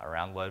Neutron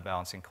around load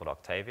balancing called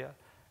Octavia,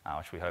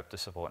 which we hope to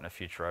support in a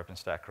future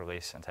OpenStack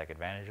release and take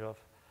advantage of.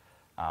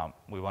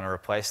 We want to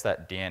replace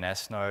that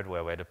DNS node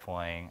where we're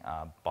deploying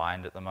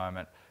bind at the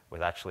moment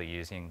with actually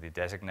using the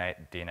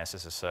designate DNS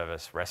as a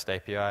service REST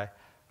API,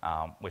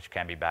 which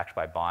can be backed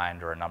by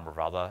bind or a number of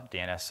other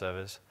DNS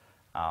servers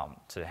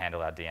to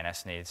handle our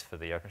DNS needs for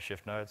the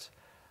OpenShift nodes,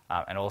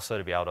 and also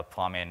to be able to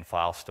plumb in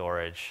file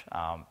storage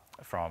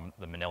from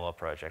the Manila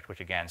project,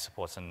 which again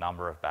supports a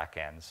number of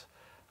backends,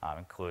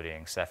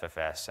 including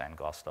CephFS and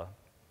Gloucester.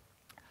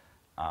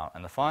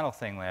 And the final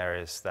thing there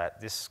is that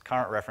this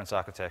current reference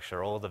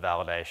architecture, all of the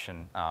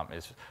validation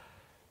is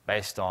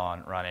based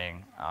on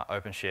running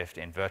OpenShift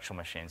in virtual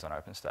machines on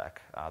OpenStack.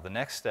 The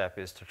next step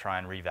is to try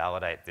and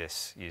revalidate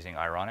this using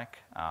Ironic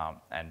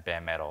and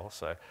bare metal.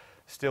 So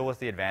still with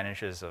the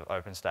advantages of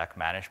OpenStack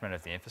management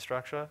of the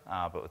infrastructure,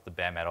 but with the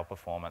bare metal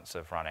performance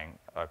of running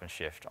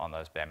OpenShift on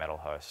those bare metal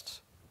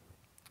hosts.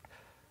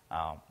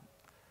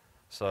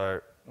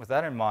 So with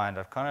that in mind,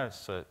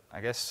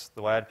 I guess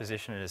the way I'd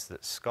position it is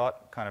that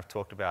Scott kind of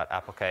talked about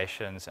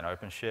applications and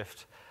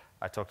OpenShift.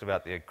 I talked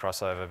about the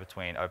crossover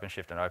between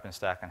OpenShift and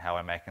OpenStack and how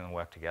we're making them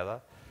work together.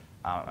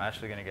 I'm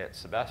actually going to get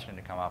Sebastian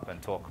to come up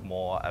and talk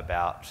more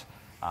about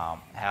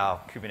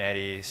how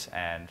Kubernetes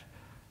and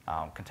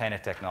container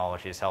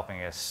technology is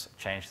helping us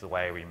change the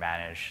way we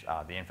manage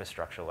the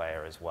infrastructure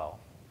layer as well.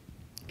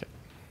 Okay.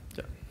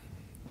 Yeah.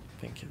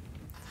 Thank you.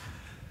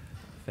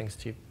 Thanks,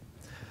 Steve.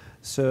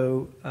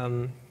 So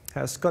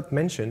as Scott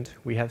mentioned,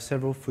 we have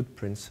several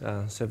footprints,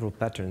 several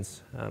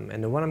patterns.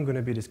 And the one I'm going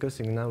to be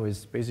discussing now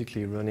is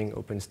basically running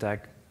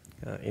OpenStack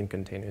in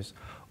containers.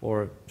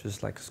 Or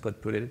just like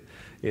Scott put it,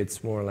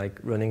 it's more like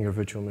running your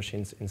virtual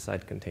machines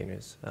inside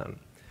containers.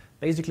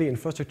 Basically,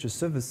 infrastructure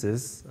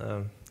services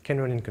can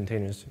run in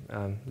containers.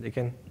 They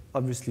can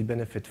obviously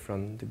benefit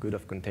from the good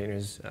of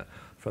containers,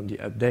 from the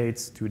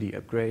updates to the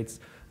upgrades.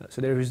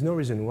 So there is no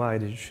reason why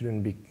they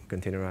shouldn't be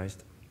containerized.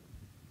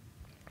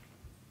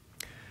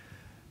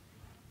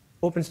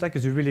 OpenStack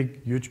is a really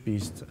huge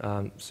beast.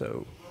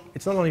 So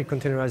it's not only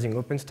containerizing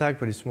OpenStack,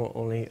 but it's more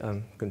only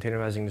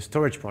containerizing the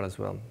storage part as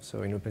well.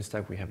 So in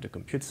OpenStack, we have the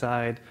compute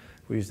side.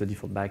 We use the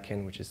default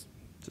backend, which is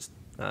just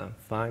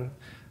fine.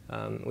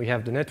 We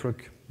have the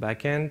network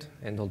backend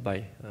handled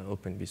by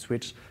Open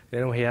vSwitch.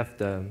 Then we have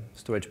the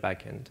storage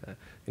backend.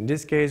 In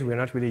this case, we're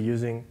not really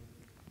using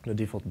the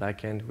default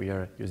backend. We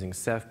are using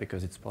Ceph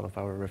because it's part of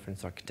our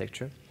reference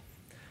architecture.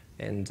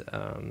 And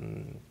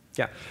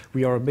yeah,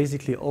 we are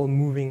basically all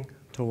moving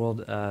toward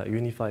a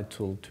unified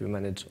tool to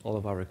manage all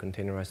of our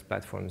containerized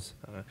platforms.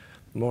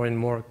 More and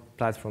more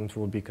platforms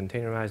will be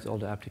containerized. All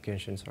the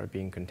applications are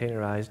being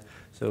containerized.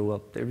 So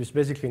well, there is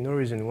basically no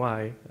reason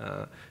why,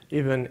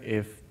 even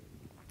if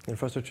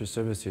infrastructure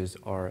services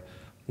are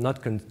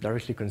not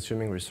directly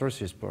consuming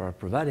resources but are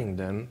providing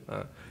them,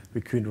 we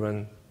could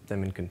run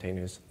them in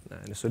containers.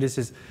 So this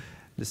is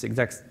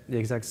the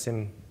exact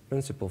same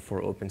principle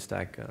for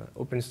OpenStack.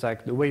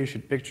 OpenStack, the way you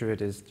should picture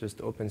it is just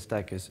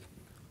OpenStack is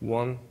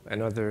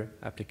another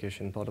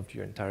application part of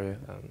your entire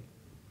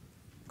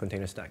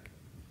container stack.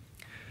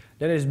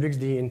 Then there's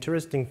the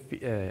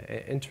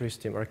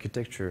interesting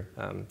architecture,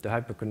 the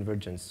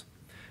hyperconvergence.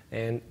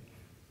 And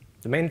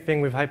the main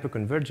thing with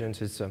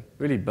hyperconvergence is a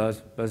really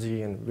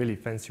buzzy and really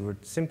fancy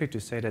word, simply to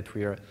say that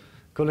we are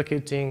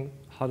collocating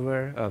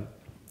hardware,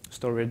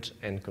 storage,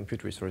 and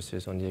compute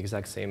resources on the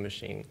exact same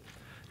machine.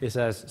 This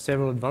has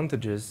several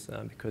advantages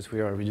because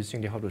we are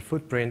reducing the hardware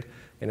footprint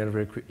and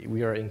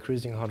we are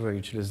increasing hardware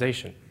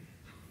utilization.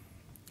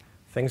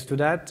 Thanks to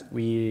that,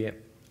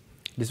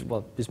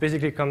 this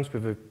basically comes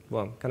with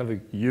kind of a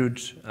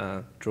huge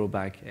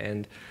drawback,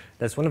 and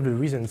that's one of the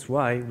reasons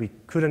why we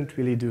couldn't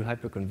really do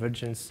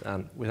hyperconvergence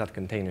without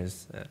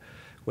containers.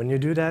 When you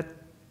do that,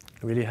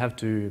 you really have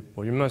to,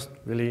 you must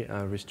really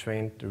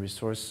restrain the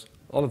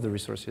all of the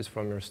resources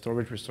from your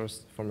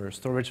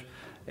storage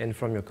and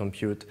from your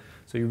compute.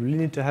 So you really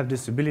need to have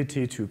this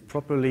ability to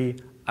properly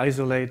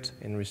isolate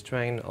and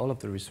restrain all of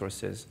the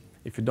resources.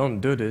 If you don't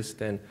do this,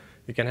 then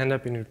you can end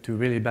up into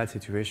really bad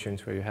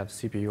situations where you have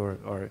CPU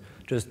or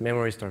just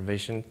memory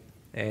starvation,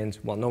 and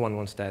well, no one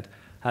wants that.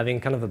 Having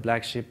kind of a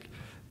black sheep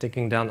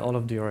taking down all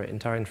of your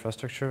entire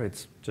infrastructure,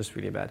 it's just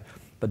really bad.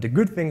 But the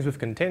good things with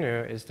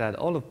container is that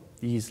all of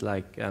these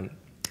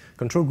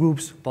control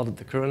groups, part of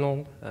the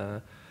kernel,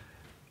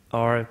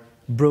 are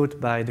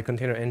brought by the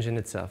container engine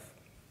itself.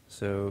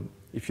 So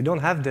if you don't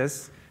have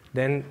this,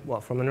 then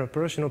well, from an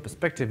operational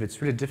perspective,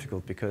 it's really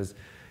difficult because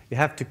you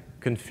have to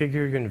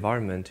configure your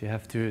environment. You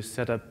have to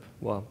set up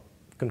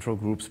control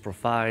groups,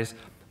 profiles,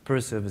 per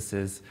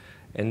services,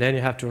 and then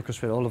you have to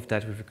orchestrate all of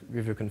that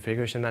with your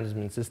configuration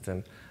management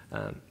system.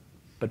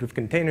 But with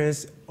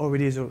containers,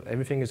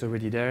 everything is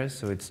already there,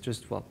 so it's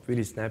just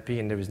really snappy,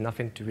 and there is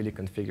nothing to really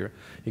configure.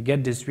 You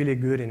get this really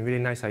good and really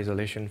nice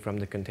isolation from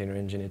the container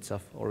engine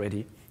itself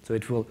already, so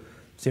it will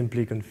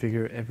simply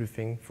configure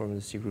everything from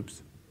the C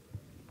groups.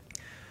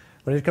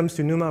 When it comes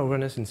to NUMA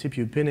awareness and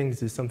CPU pinning,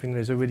 this is something that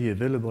is already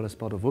available as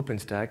part of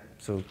OpenStack,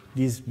 so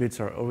these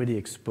bits are already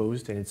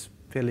exposed, and it's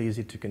fairly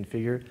easy to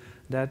configure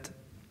that.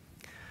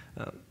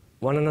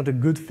 One another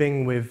good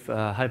thing with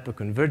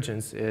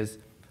hyperconvergence is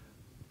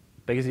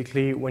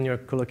basically when you're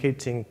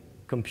collocating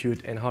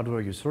compute and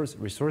hardware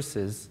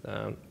resources,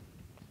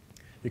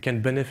 you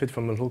can benefit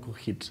from a local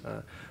heat.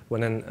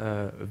 When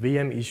a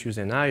VM issues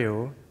an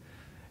I/O,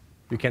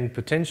 you can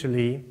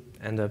potentially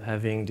end up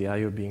having the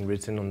I/O being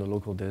written on the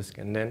local disk,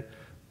 and then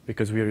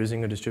because we are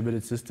using a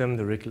distributed system,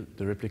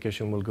 the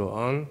replication will go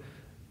on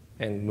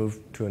and move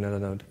to another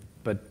node.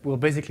 But we're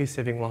basically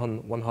saving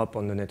one hop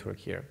on the network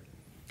here.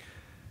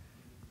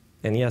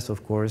 And yes,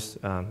 of course,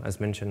 as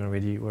mentioned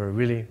already, we're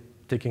really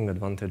taking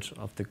advantage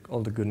of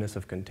all the goodness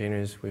of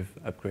containers with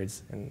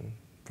upgrades and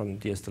from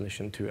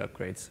de-installation to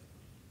upgrades.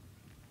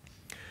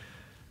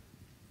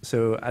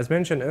 So as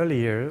mentioned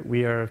earlier,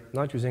 we are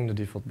not using the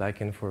default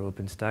backend for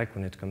OpenStack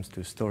when it comes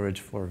to storage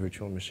for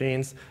virtual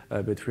machines,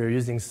 but we're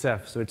using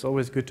Ceph. So it's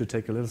always good to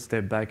take a little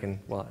step back and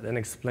then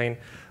explain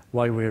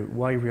why we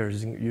are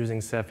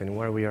using Ceph and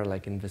why we are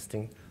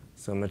investing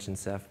so much in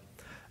Ceph.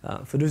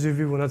 For those of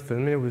you who are not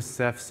familiar with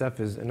Ceph, Ceph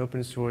is an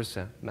open source,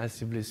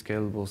 massively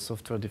scalable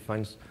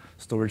software-defined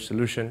storage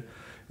solution,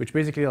 which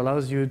basically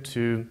allows you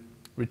to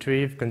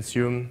retrieve,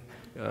 consume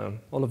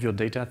all of your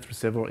data through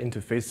several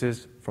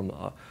interfaces from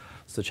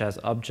such as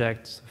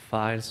objects,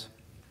 files,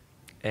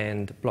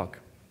 and block.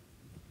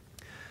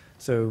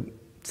 So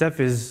Ceph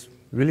is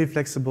really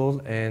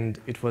flexible, and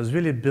it was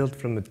really built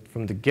from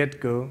the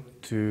get-go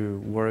to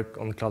work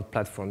on cloud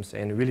platforms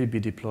and really be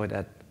deployed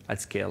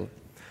at scale.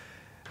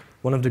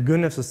 One of the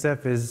goodness of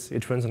Ceph is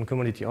it runs on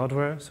commodity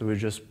hardware, so we're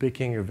just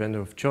picking your vendor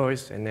of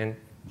choice, and then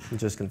you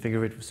just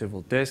configure it with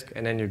several disks,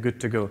 and then you're good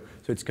to go.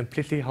 So it's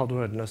completely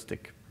hardware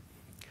agnostic.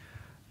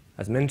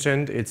 As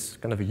mentioned, it's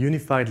kind of a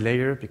unified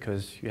layer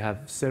because you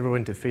have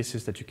several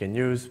interfaces that you can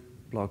use,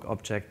 block,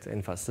 object,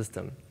 and file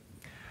system.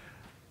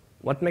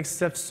 what makes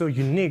Ceph so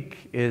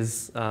unique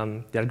is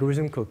the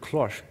algorithm called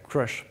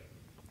CRUSH.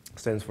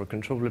 Stands for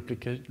control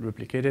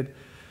replicated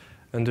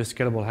under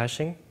scalable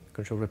hashing,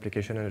 control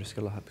replication under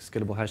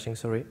scalable hashing,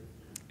 sorry.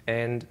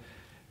 And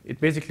it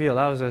basically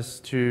allows us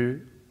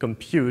to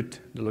compute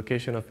the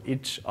location of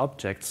each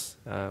object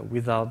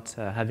without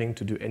having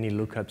to do any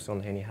lookups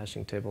on any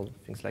hashing table,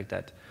 things like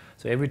that.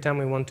 So every time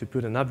we want to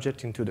put an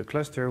object into the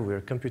cluster, we're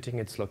computing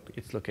its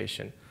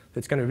location. So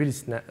it's kind of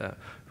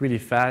really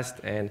fast,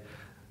 and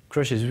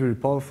Crush is really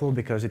powerful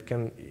because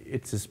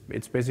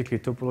it's basically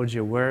topology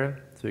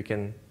aware, so you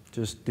can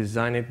just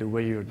design it the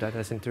way your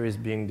data center is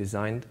being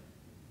designed.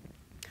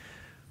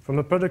 From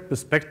a product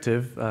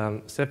perspective,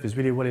 Ceph is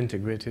really well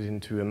integrated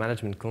into a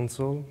management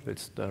console.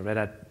 It's the Red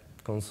Hat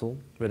console,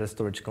 Red Hat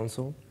Storage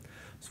console,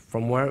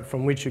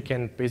 from which you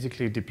can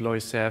basically deploy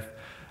Ceph,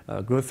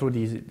 go through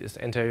this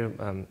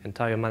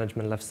entire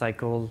management life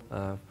cycle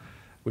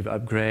with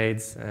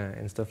upgrades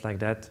and stuff like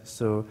that.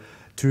 So,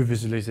 to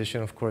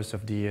visualization, of course,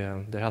 of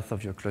the health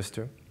of your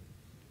cluster.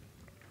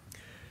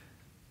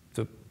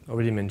 So,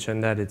 already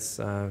mentioned that it's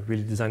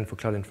really designed for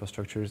cloud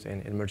infrastructures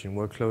and emerging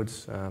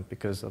workloads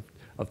because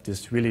of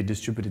this really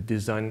distributed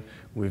design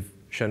with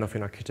shut-off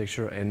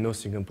architecture and no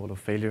single port of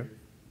failure.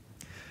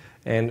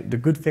 And the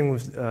good thing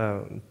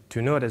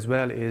to note as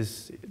well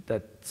is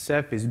that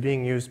Ceph is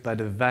being used by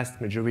the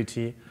vast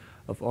majority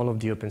of all of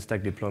the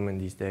OpenStack deployment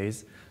these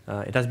days.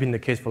 It has been the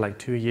case for like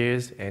 2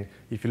 years, and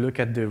if you look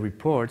at the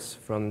reports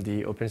from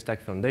the OpenStack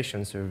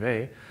Foundation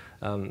survey,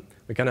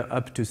 we're kind of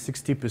up to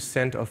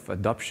 60% of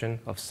adoption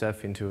of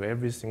Ceph into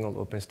every single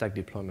OpenStack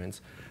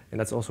deployment. And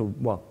that's also,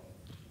 well,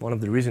 one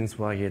of the reasons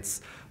why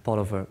it's part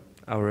of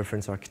our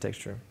reference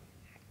architecture.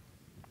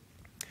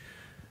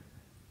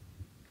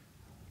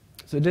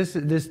 So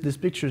this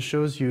picture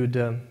shows you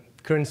the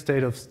current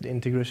state of the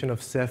integration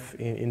of Ceph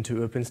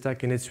into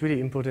OpenStack, and it's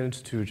really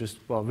important to just,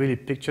 well, really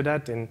picture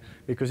that, and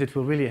because it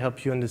will really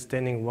help you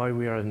understanding why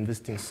we are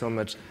investing so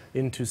much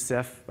into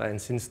Ceph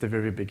and since the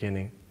very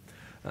beginning.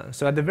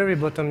 So at the very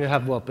bottom you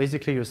have, well,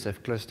 basically your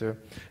Ceph cluster,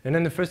 and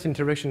then the first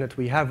interaction that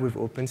we have with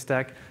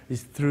OpenStack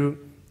is through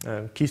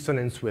Keystone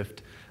and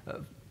Swift.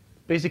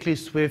 Basically,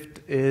 Swift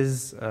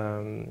is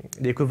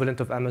the equivalent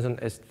of Amazon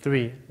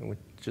S3, which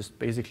just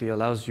basically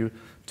allows you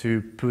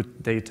to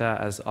put data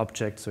as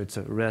objects, so it's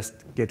a REST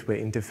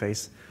gateway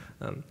interface.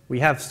 We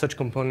have such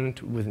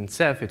component within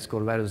Ceph, it's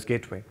called Rados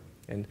Gateway.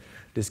 And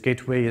this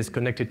gateway is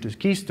connected to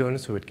Keystone,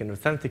 so it can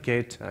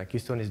authenticate.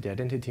 Keystone is the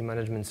identity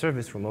management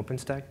service from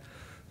OpenStack.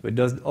 So it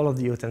does all of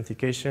the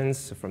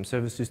authentications from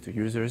services to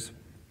users.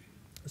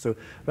 So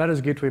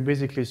Rados Gateway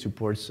basically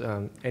supports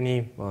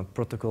any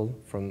protocol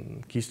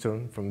from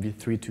Keystone, from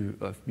V2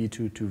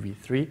 to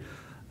V3.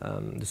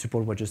 The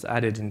support was just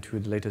added into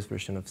the latest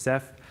version of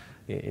Ceph,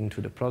 into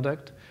the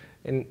product.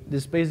 And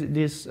this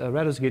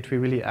Rados Gateway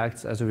really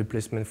acts as a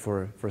replacement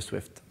for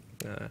Swift.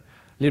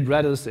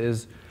 librados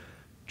is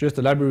just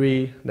a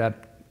library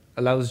that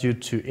allows you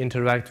to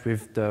interact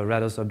with the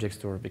Rados object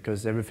store,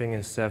 because everything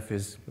in Ceph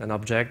is an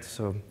object,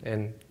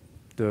 and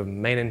the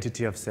main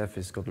entity of Ceph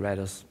is called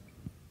Rados.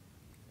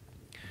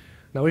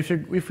 Now,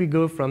 if we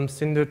go from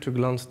Cinder to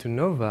Glance to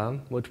Nova,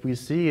 what we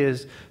see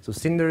is, so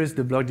Cinder is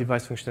the block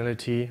device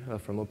functionality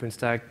from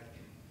OpenStack,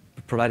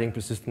 providing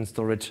persistent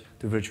storage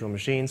to virtual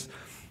machines.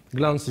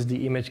 Glance is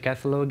the image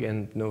catalog,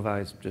 and Nova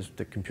is just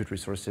the compute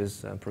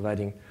resources,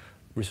 providing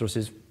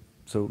resources,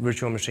 so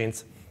virtual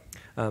machines.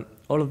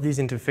 All of these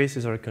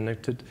interfaces are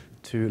connected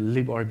to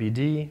librd.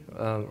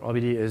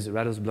 RBD is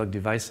Rados block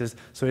devices,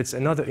 so it's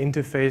another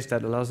interface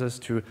that allows us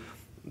to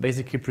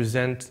basically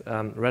present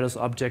Rados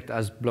object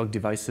as block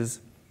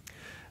devices.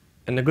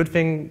 And the good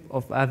thing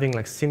of having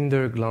like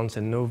Cinder, Glance,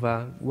 and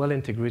Nova well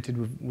integrated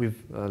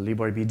with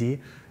librd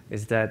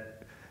is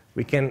that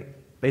we can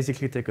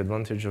basically take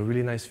advantage of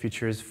really nice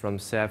features from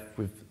Ceph,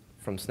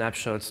 from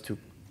snapshots to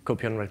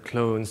copy and write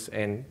clones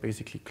and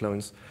basically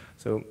clones.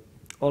 So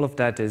all of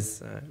that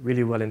is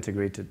really well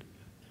integrated.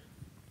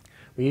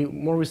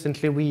 More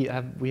recently, we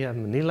have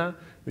Manila,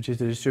 which is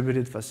the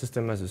distributed file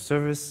system as a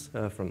service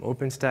from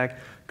OpenStack,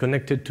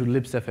 connected to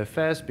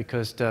libcephfs,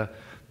 because the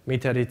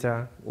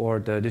metadata or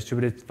the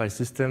distributed file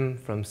system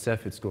from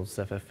Ceph, it's called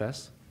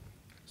cephfs.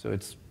 So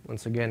it's,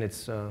 once again,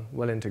 it's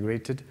well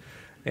integrated.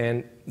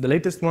 And the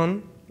latest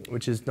one,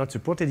 which is not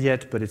supported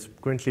yet, but it's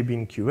currently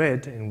being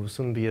QA'd and will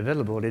soon be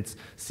available, it's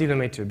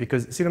Ceilometer,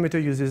 because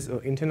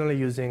Ceilometer internally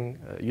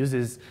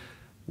uses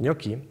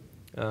Gnocchi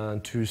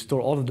to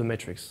store all of the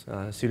metrics.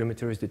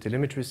 Ceilometer is the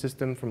telemetry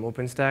system from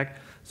OpenStack,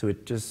 so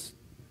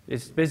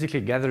it's basically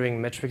gathering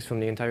metrics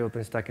from the entire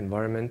OpenStack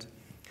environment.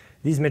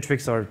 These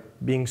metrics are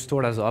being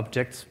stored as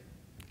objects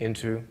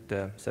into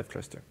the Ceph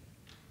cluster.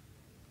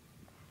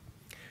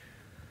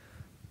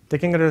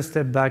 Taking another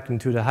step back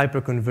into the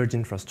hyperconverged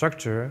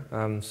infrastructure,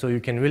 so you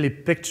can really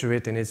picture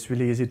it, and it's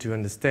really easy to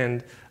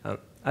understand.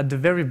 At the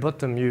very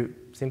bottom, you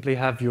simply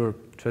have your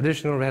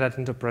traditional Red Hat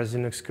Enterprise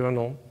Linux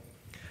kernel.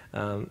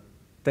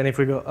 Then if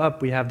we go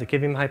up, we have the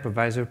KVM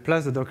hypervisor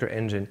plus the Docker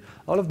engine.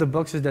 All of the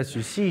boxes that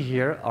you see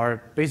here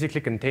are basically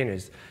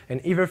containers,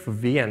 and either for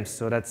VMs,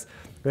 so that's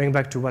going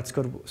back to what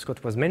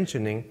Scott was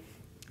mentioning,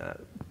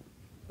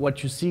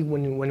 what you see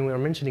when we are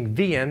mentioning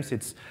VMs,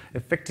 it's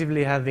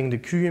effectively having the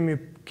QEMU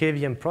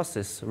KVM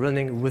process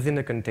running within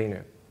a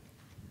container.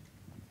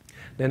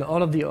 Then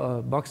all of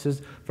the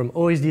boxes from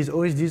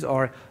OSDs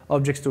are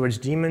object storage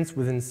daemons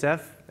within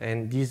Ceph,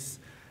 and these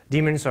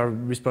daemons are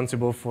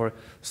responsible for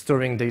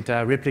storing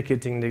data,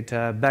 replicating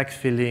data,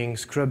 backfilling,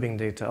 scrubbing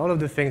data, all of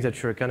the things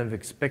that you're kind of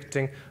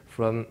expecting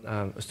from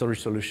a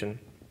storage solution.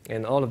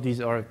 And all of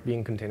these are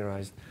being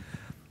containerized.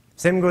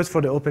 Same goes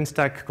for the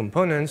OpenStack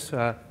components,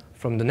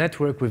 from the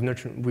network with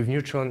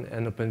Neutron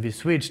and Open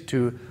vSwitch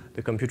to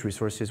the compute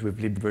resources with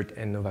libvirt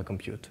and Nova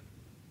Compute.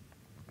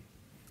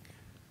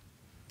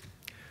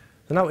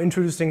 So now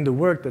introducing the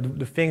work,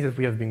 the things that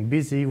we have been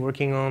busy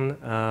working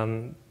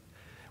on.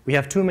 We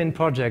have two main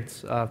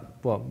projects.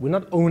 Well, we're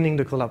not owning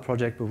the Collab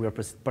project, but we are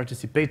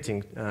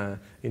participating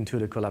into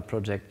the Collab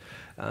project.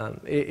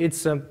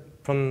 It's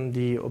from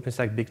the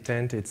OpenStack Big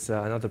Tent. It's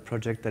another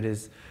project that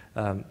is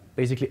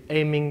basically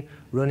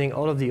running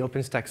all of the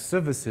OpenStack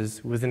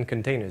services within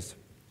containers.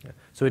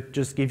 So it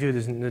just gives you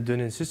the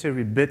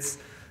necessary bits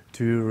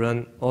to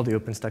run all the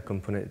OpenStack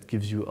components. It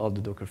gives you all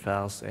the Docker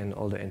files and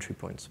all the entry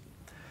points.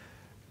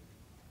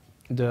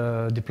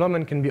 The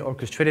deployment can be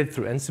orchestrated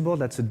through Ansible.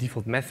 That's a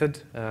default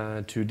method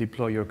to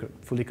deploy your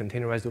fully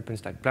containerized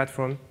OpenStack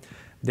platform.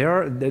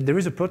 There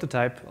is a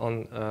prototype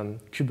on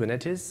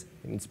Kubernetes,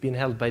 and it's being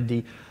held by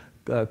the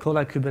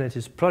Collab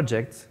Kubernetes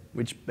project,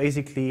 which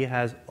basically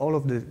has all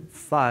of the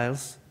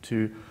files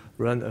to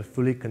run a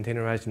fully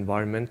containerized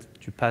environment.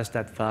 You pass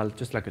that file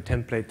just like a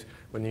template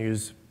when you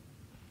use.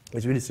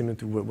 It's really similar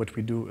to what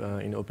we do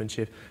in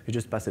OpenShift. You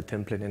just pass a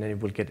template, and then it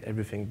will get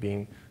everything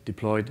being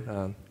deployed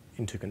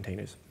into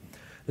containers.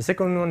 The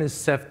second one is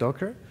Ceph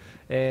Docker,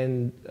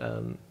 and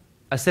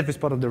as Ceph is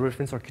part of the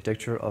reference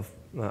architecture of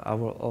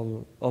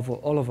all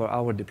of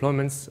our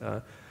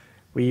deployments,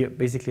 we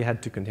basically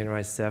had to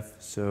containerize Ceph.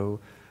 So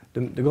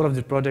the goal of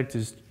the project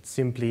is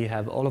simply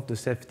have all of the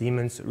Ceph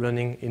daemons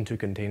running into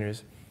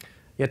containers.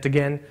 Yet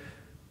again,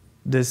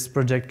 this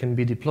project can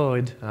be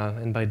deployed,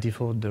 and by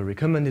default, the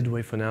recommended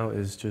way for now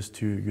is just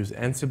to use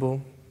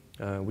Ansible.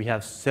 We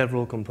have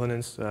several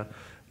components.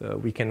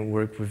 We can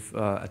work with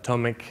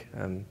Atomic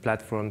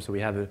platforms, so we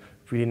have a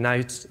really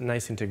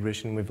nice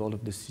integration with all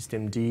of the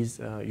systemd's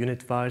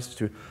unit files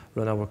to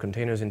run our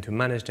containers and to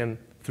manage them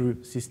through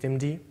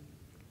systemd.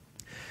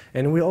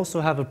 And we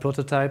also have a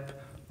prototype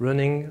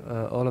running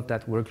all of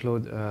that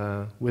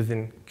workload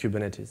within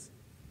Kubernetes.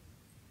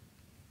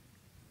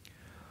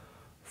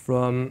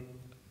 From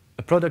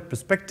a product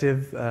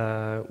perspective,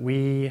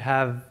 we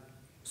have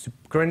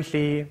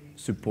currently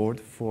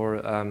support for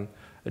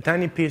a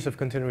tiny piece of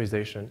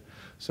containerization.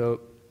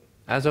 So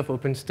as of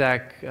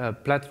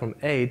OpenStack Platform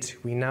 8,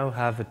 we now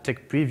have a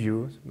tech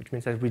preview, which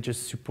means that we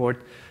just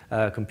support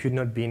compute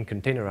node being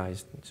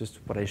containerized. It's just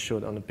what I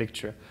showed on the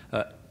picture.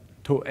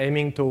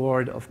 Aiming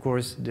toward, of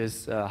course,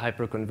 this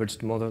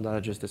hyper-converged model that I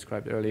just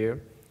described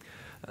earlier.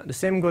 The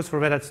same goes for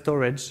Red Hat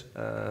Storage,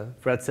 Red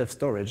Hat Ceph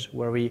Storage,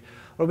 where we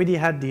already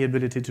had the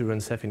ability to run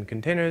Ceph in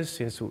containers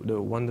since the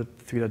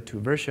 1.3.2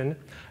 version.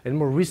 And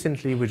more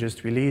recently, we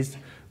just released,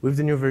 with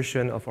the new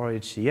version of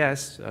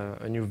RHCS,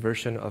 a new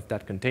version of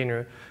that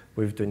container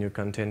with the new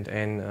content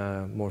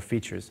and more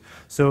features.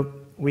 So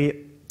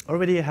we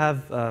already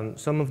have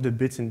some of the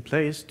bits in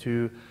place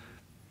to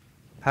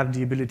have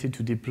the ability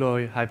to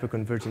deploy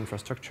hyper-converged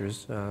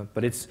infrastructures.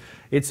 But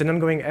it's an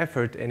ongoing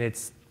effort, and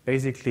it's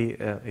basically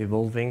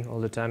evolving all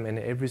the time, and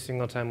every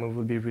single time we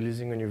will be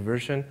releasing a new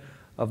version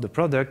of the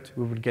product,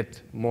 we will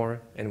get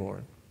more and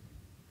more.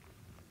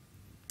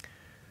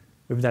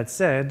 With that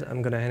said,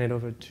 I'm going to hand it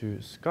over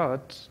to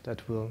Scott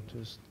that will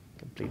just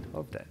complete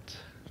all of that.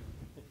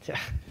 Yeah.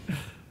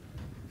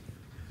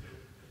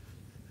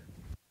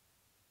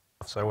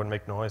 So I wouldn't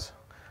make noise.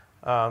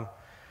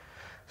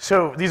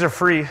 So these are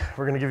free.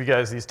 We're going to give you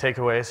guys these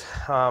takeaways.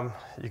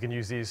 You can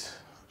use these,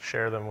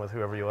 share them with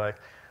whoever you like.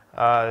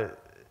 I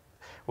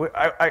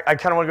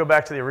kind of want to go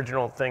back to the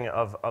original thing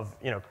of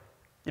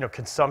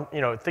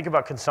think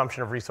about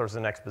consumption of resources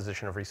and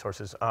exposition of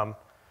resources.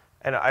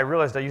 And I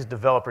realized I used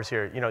developers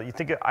here. You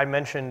think I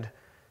mentioned,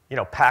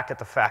 pack at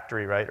the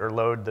factory, right, or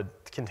load the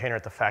container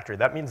at the factory.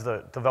 That means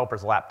the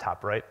developer's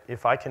laptop, right?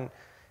 If I can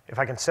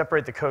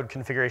separate the code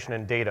configuration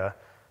and data,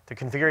 the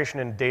configuration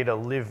and data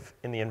live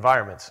in the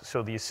environments.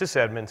 So the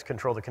sysadmins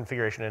control the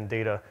configuration and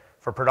data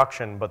for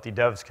production, but the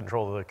devs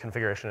control the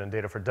configuration and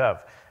data for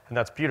dev. And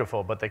that's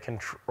beautiful, but they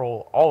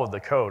control all of the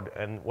code,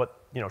 and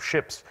what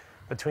ships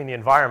between the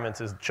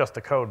environments is just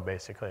the code,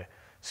 basically.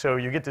 So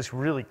you get this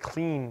really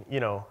clean,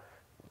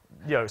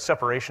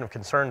 separation of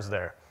concerns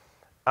there.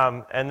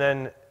 And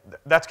then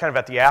that's kind of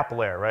at the app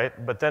layer,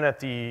 right? But then at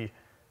the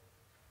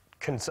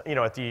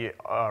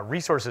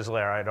resources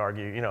layer, I'd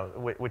argue,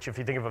 which if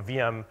you think of a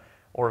VM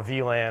or a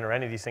VLAN or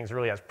any of these things,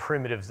 really has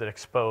primitives that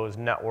expose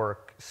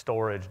network,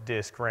 storage,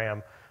 disk,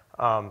 RAM.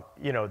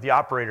 The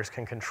operators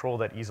can control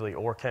that easily,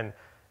 or can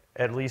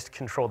at least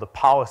control the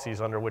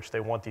policies under which they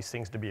want these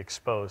things to be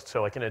exposed.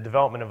 So like in a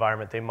development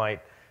environment, they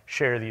might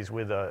share these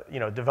with a,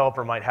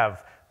 developer might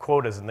have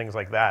quotas and things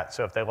like that.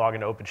 So if they log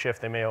into OpenShift,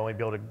 they may only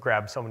be able to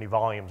grab so many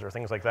volumes or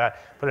things like that.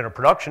 But in a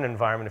production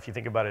environment, if you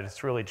think about it,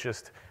 it's really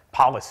just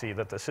policy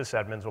that the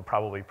sysadmins will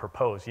probably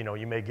propose. You know,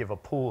 you may give a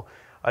pool,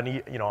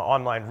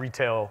 online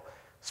retail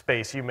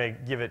space, you may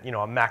give it,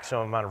 a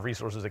maximum amount of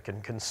resources it can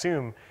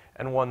consume,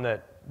 and one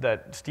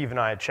that Steve and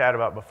I had chatted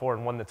about before,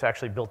 and one that's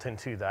actually built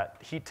into that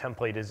heat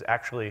template is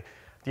actually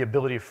the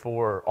ability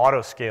for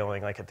auto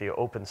scaling, like at the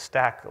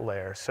OpenStack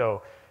layer.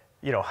 So,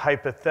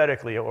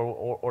 hypothetically,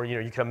 or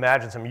you can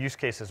imagine some use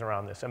cases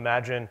around this.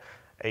 Imagine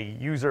a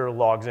user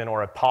logs in,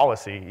 or a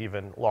policy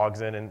even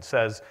logs in and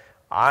says,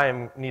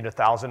 I need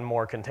 1,000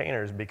 more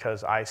containers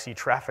because I see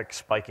traffic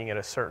spiking at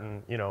a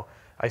certain,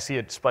 I see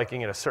it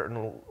spiking at a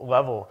certain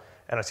level,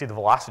 and I see the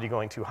velocity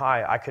going too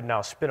high. I could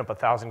now spin up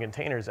 1,000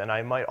 containers, and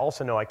I might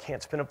also know I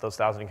can't spin up those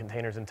 1,000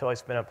 containers until I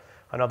spin up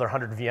another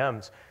 100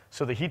 VMs.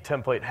 So the heat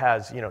template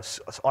has,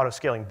 auto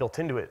scaling built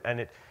into it,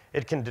 and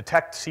it can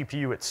detect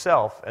CPU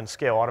itself and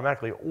scale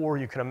automatically, or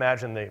you can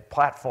imagine the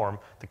platform,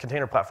 the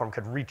container platform,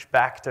 could reach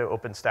back to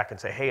OpenStack and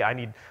say, hey, I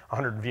need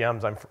 100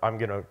 VMs, I'm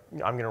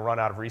gonna run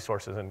out of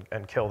resources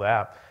and kill the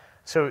app.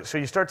 So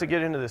you start to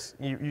get into this,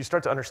 you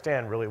start to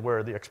understand really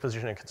where the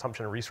exposition and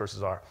consumption of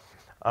resources are.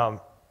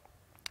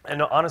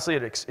 And honestly,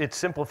 it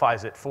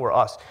simplifies it for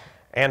us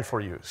and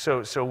for you.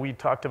 So we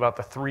talked about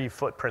the 3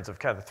 footprints of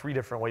kind of the 3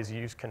 different ways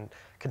you use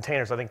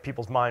containers. I think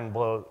people's mind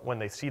blow when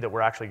they see that we're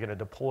actually gonna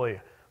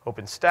deploy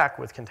OpenStack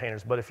with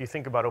containers, but if you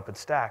think about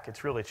OpenStack,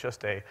 it's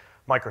just a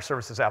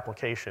microservices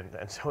application,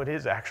 and so it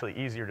is actually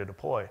easier to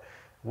deploy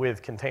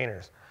with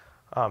containers.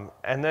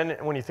 And then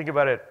when you think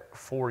about it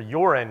for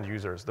your end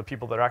users, the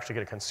people that are actually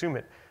going to consume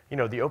it, the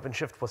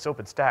OpenShift plus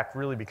OpenStack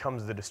really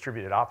becomes the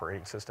distributed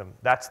operating system.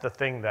 That's the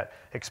thing that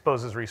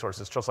exposes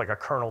resources, just like a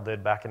kernel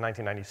did back in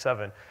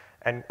 1997.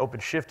 And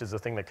OpenShift is the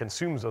thing that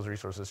consumes those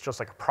resources, just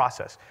like a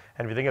process.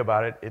 And if you think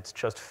about it, it's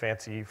just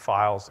fancy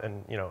files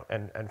and,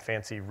 and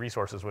fancy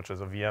resources, which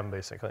is a VM,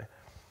 basically.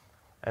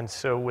 And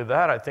so with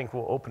that, I think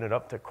we'll open it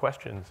up to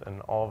questions, and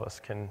all of us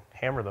can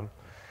hammer them.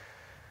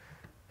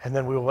 And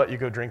then we will let you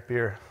go drink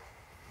beer.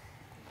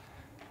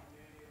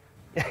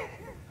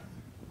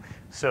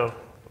 So,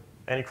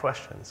 any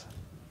questions?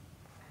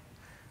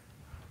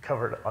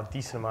 Covered a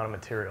decent amount of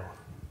material.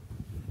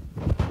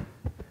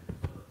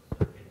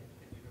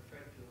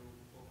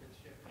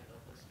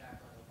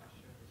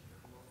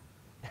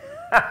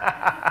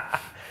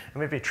 It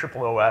may be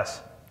triple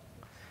OS.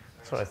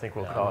 That's what I think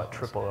we'll call it,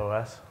 triple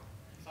OS.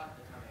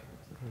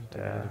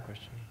 Yeah.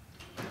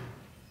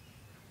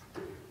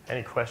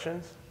 Any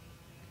questions?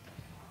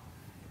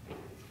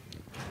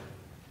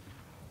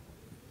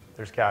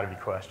 There's got to be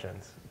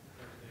questions.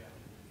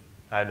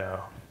 I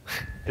know.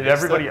 Did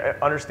everybody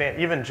understand,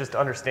 even just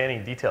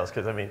understanding details?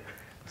 Because, I mean,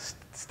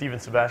 Steve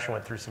and Sebastian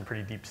went through some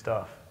pretty deep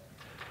stuff.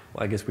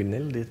 Well, I guess we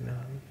nailed it now.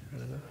 I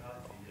don't know.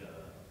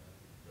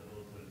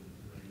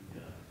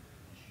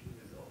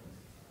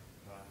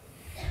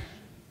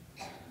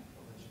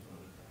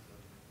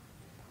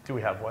 Do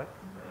we have what?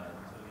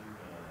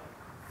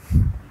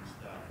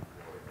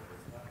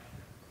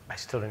 I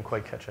still didn't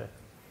quite catch it.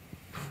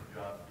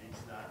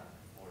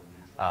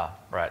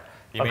 Right.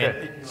 You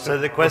Okay. mean, so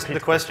the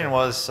question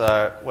was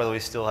whether we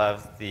still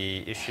have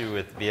the issue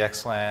with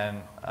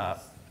VXLAN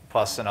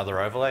plus another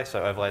overlay,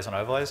 so overlays on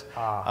overlays.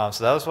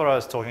 So that was what I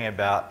was talking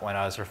about when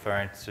I was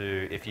referring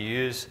to if you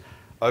use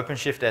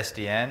OpenShift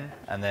SDN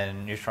and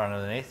then Neutron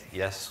underneath,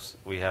 yes,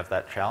 we have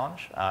that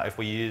challenge. If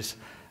we use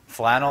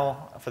Flannel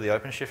for the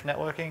OpenShift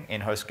networking in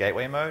host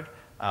gateway mode,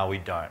 we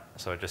don't.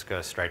 So it just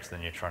goes straight to the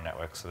Neutron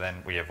network. So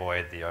then we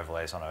avoid the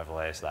overlays on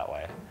overlays that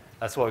way.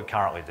 That's what we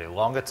currently do.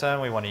 Longer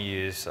term, we want to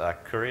use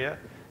Courier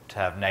to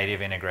have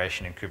native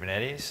integration in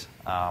Kubernetes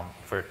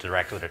for it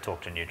directly to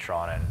talk to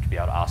Neutron and to be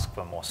able to ask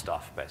for more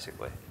stuff,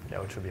 basically. Yeah,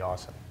 which would be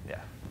awesome.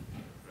 Yeah.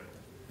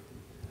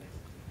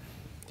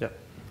 Yeah. Can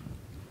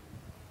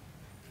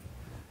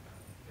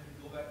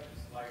you go back to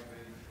the slide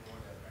where you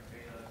showed that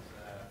containers,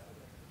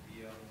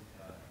 VMs,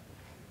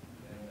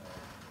 and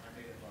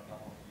containers on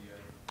top of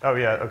the Oh,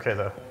 yeah, okay,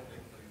 the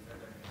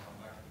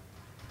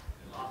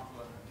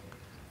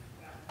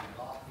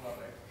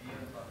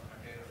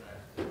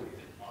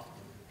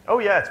Oh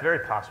yeah, it's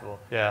very possible.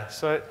 Yeah.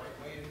 So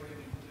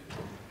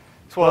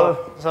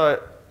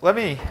let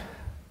me.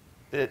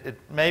 It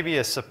may be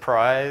a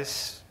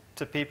surprise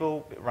to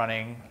people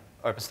running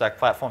OpenStack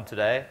platform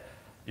today.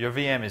 Your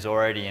VM is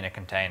already in a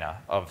container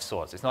of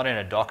sorts. It's not in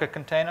a Docker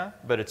container,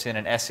 but it's in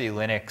an SE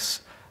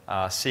Linux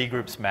C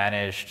groups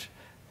managed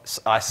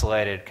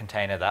isolated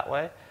container that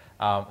way.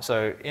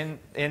 So in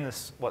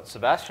this, what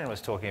Sebastian was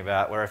talking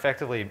about, we're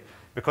effectively,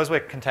 because we're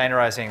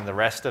containerizing the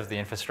rest of the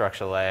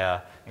infrastructure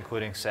layer,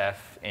 including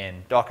Ceph,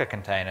 in Docker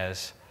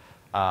containers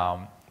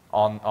on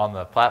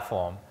the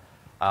platform,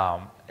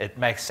 it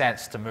makes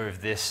sense to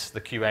move the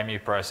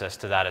QEMU process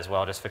to that as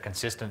well, just for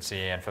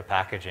consistency and for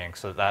packaging,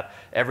 so that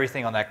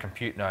everything on that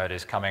compute node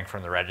is coming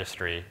from the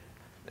registry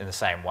in the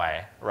same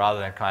way, rather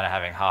than kind of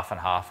having half and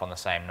half on the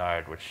same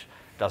node, which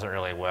doesn't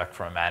really work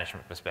from a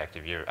management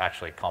perspective. You're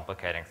actually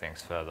complicating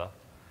things further.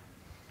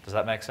 Does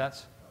that make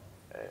sense?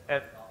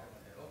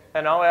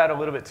 And I'll add a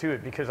little bit to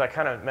it because I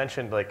kind of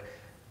mentioned like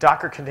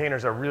Docker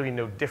containers are really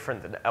no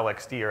different than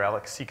LXD or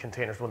LXC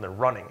containers when they're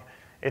running.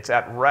 It's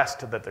at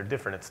rest that they're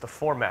different. It's the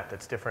format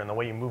that's different and the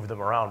way you move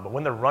them around. But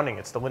when they're running,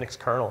 it's the Linux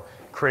kernel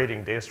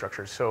creating data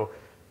structures. So,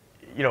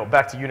 you know,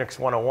 back to Unix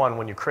 101,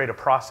 when you create a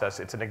process,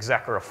 it's an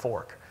exec or a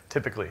fork,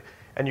 typically.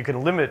 And you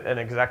can limit an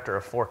exec or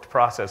a forked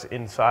process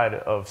inside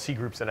of C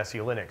groups and SE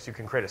Linux. You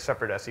can create a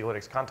separate SE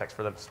Linux context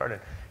for them to start in.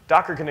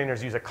 Docker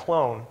containers use a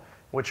clone,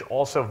 which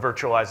also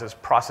virtualizes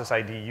process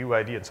ID,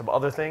 UID, and some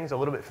other things, a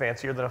little bit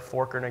fancier than a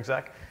fork or an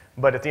exec.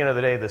 But at the end of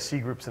the day, the C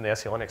groups and the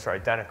SE Linux are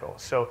identical.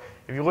 So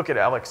if you look at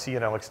LXC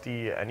and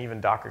LXD and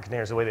even Docker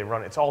containers, the way they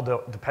run, it's all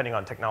depending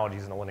on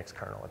technologies in the Linux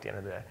kernel at the end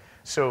of the day.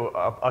 So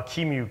a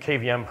QEMU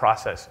KVM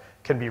process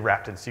can be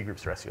wrapped in C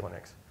groups or SE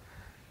Linux.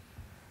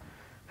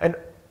 And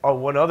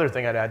one other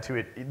thing I'd add to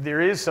it,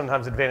 there is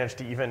sometimes advantage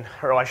to even,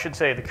 or I should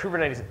say the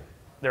Kubernetes,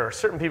 there are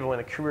certain people in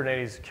the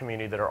Kubernetes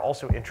community that are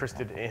also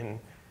interested in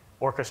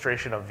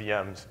orchestration of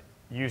VMs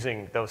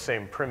using those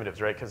same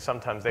primitives, right? Because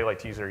sometimes they like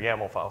to use their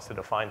YAML files to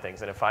define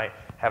things. And if I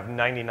have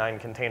 99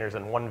 containers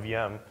in one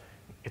VM,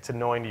 it's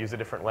annoying to use a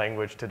different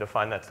language to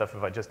define that stuff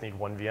if I just need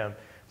one VM.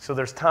 So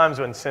there's times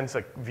when, since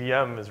a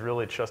VM is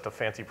really just a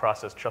fancy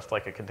process, just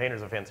like a container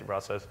is a fancy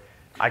process,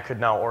 I could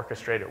now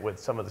orchestrate it with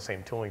some of the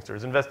same toolings.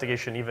 There's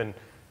investigation even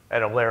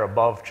at a layer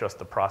above just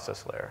the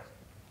process layer.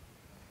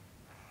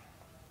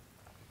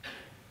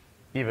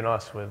 Even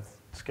us with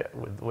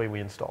the way we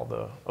install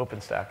the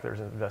OpenStack, there's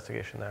an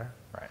investigation there.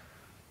 Right.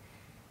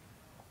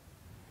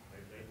 I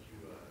think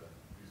you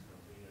use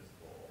containers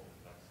for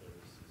like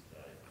services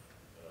like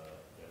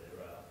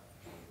Galera,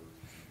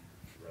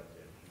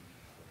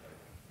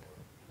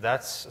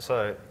 That's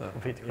so.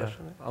 Repeat the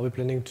question. Are we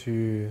planning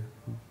to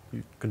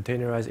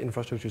containerize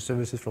infrastructure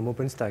services from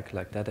OpenStack,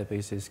 like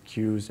databases,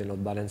 queues, and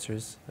load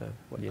balancers?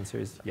 Well, the answer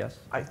is yes.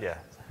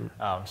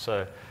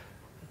 So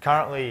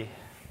currently,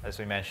 as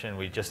we mentioned,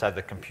 we just had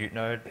the compute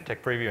node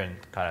tech preview and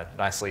kind of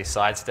nicely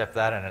sidestepped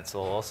that, and it's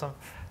all awesome.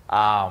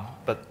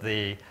 But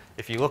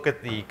if you look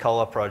at the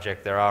Color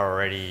project, there are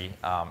already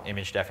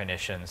image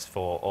definitions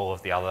for all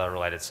of the other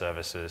related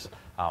services.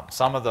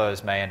 Some of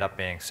those may end up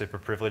being super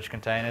privileged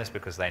containers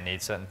because they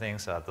need certain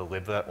things. The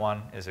libvirt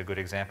one is a good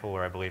example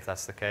where I believe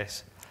that's the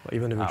case. Or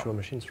even the virtual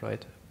machines,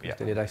 right? Because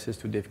Yeah. they need access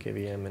to dev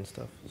KVM and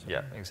stuff. So.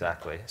 Yeah,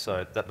 exactly.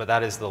 So, but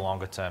that is the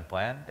longer term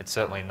plan. It's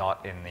certainly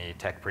not in the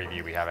tech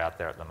preview we have out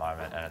there at the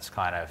moment, and it's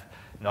kind of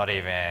not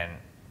even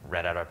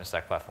Red Hat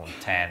OpenStack Platform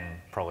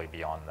 10, probably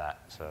beyond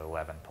that, so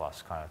 11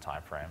 plus kind of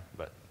time frame.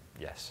 But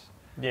yes.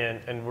 Yeah,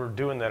 and we're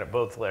doing that at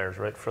both layers,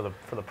 right, for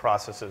the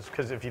processes.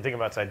 Because if you think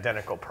about it, it's an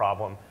identical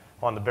problem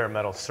on the bare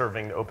metal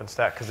serving the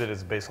OpenStack, because it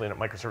is basically a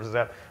microservices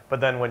app.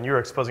 But then when you're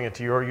exposing it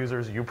to your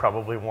users, you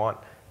probably want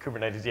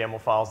Kubernetes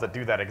YAML files that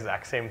do that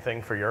exact same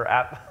thing for your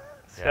app.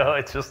 So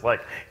it's just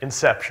like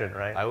inception,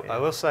 right? I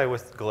will say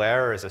with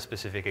Galera as a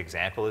specific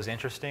example is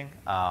interesting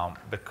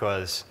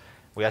because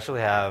we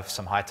actually have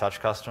some high-touch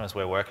customers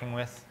we're working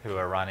with who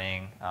are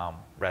running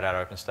Red Hat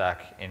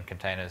OpenStack in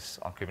containers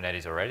on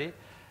Kubernetes already.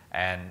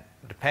 And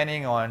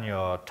depending on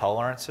your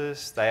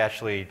tolerances, they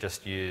actually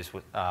just use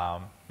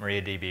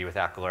MariaDB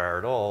without Galera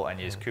at all and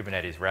use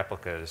Kubernetes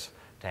replicas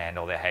to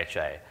handle their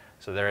HA.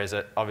 So there is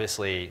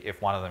obviously,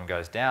 if one of them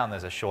goes down,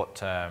 there's a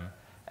short-term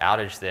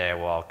outage there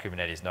while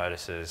Kubernetes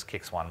notices,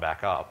 kicks one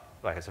back up,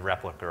 like it's a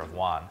replica of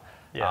one.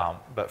 Yeah.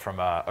 But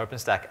from an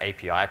OpenStack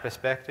API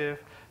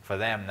perspective, for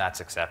them, that's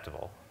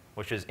acceptable,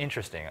 which is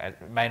interesting.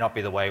 It may not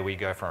be the way we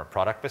go from a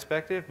product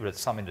perspective, but it's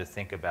something to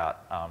think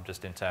about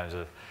just in terms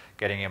of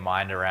getting your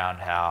mind around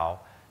how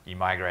you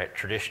migrate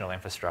traditional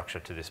infrastructure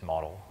to this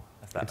model,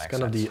 if that makes sense.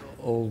 It's kind of the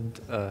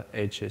old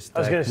HA stack. I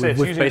was going to say,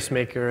 with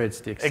Pacemaker,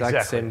 it's the exact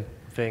Exactly. same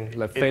thing,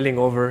 like failing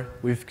over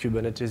with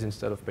Kubernetes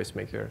instead of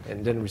Pacemaker,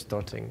 and then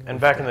restarting. And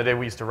back in the day,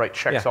 we used to write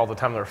checks all the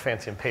time that were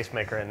fancy in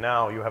Pacemaker, and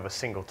now you have a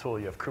single tool.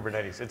 You have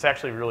Kubernetes. It's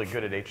actually really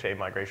good at HA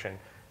migration,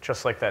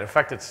 just like that. In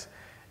fact,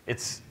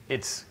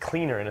 it's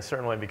cleaner in a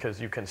certain way because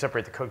you can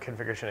separate the code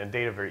configuration and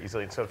data very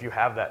easily. And so if you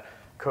have that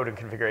code and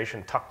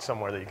configuration tucked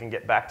somewhere that you can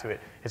get back to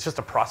it, it's just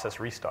a process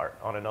restart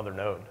on another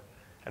node,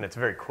 and it's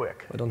very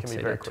quick. But don't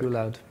say that too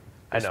loud.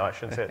 I know, I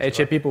shouldn't say it too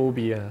HA loud. people will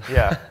be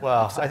Yeah.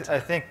 Well, I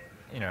think,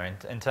 you know,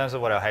 in terms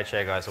of what our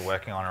HA guys are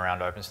working on around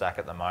OpenStack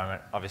at the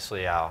moment,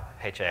 obviously our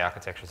HA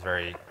architecture is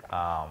very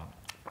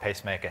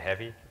pacemaker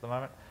heavy at the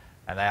moment,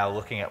 and they are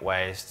looking at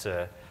ways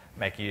to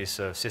make use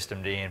of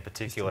systemd in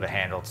particular to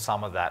handle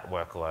some of that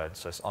workload.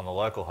 So on the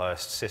local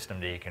host,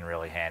 systemd can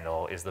really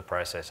handle, is the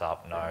process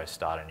up? No,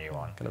 start a new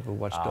one. kind of a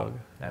watchdog.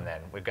 And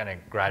then we're going to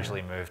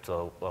gradually move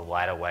to a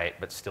lighter weight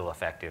but still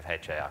effective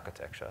HA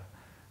architecture.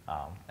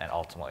 And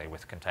ultimately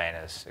with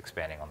containers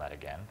expanding on that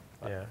again.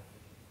 Yeah.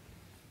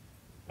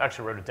 I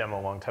actually wrote a demo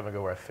a long time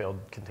ago where I failed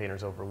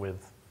containers over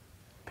with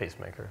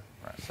Pacemaker.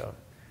 Right. So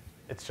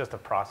it's just a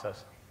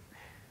process.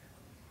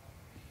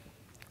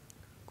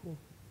 Cool.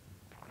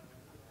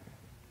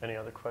 Any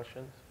other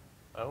questions?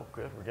 Oh,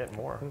 good. We're getting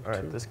more. All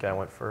right, this guy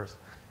went first.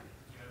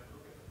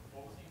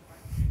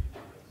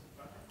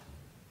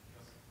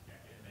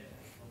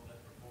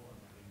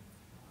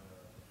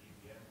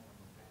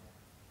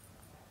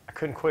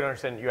 couldn't quite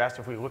understand. You asked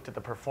if we looked at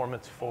the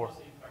performance for. What's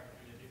the impact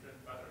between the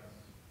different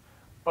patterns?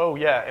 Oh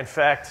yeah, in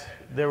fact,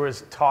 there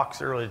was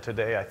talks earlier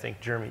today. I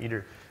think Jeremy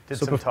Eder did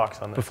some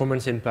talks on this.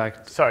 Performance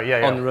impact Sorry,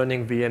 yeah, on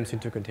running VMs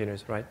into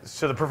containers, right?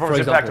 So the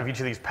performance impact of each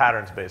of these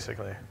patterns,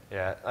 basically.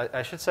 Yeah,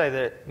 I should say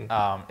that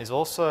is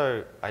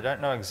also, I don't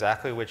know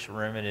exactly which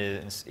room it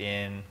is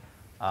in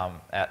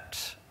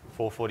at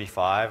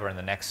 4:45 or in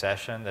the next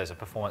session, there's a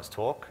performance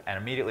talk. And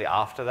immediately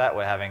after that,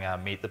 we're having a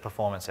Meet the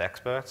Performance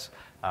Experts.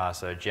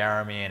 So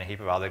Jeremy and a heap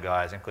of other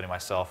guys, including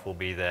myself, will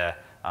be there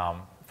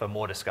for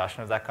more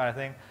discussion of that kind of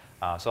thing.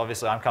 So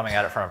obviously, I'm coming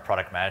at it from a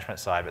product management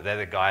side, but they're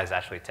the guys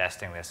actually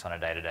testing this on a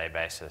day-to-day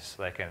basis.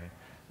 They can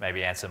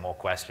maybe answer more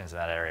questions in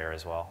that area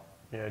as well.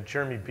 Yeah,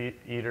 Jeremy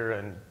Eder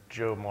and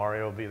Joe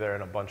Mario will be there,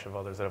 and a bunch of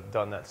others that have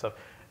done that stuff.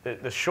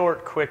 The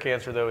short, quick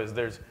answer, though, is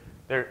there's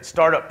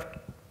startup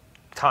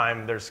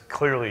time, there's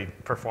clearly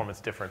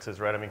performance differences,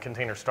 right? I mean,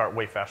 containers start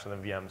way faster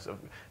than VMs. A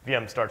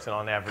VM starts in,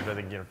 on average, I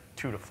think,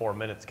 2 to 4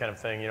 minutes kind of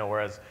thing,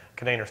 whereas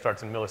container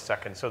starts in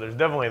milliseconds. So there's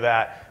definitely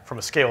that from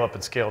a scale up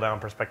and scale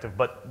down perspective.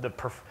 But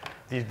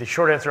the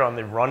short answer on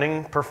the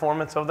running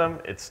performance of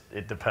them,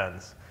 it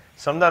depends.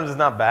 Sometimes it's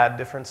not bad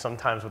difference.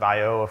 Sometimes with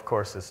I/O, of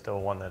course, is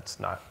still one that's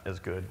not as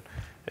good.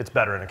 It's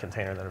better in a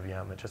container than a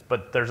VM.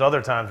 But there's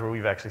other times where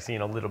we've actually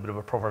seen a little bit of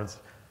a performance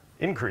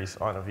increase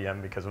on a VM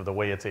because of the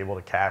way it's able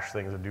to cache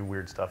things and do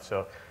weird stuff.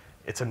 So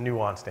it's a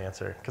nuanced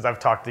answer, because I've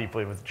talked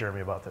deeply with Jeremy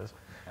about this.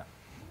 Yeah. I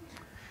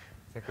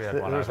think we had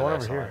one There's over one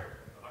there over here.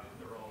 What is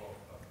the role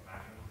of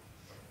Magnum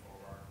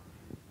for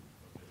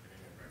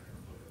positioning and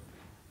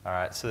record? All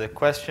right, so the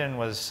question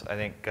was, I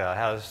think,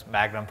 how does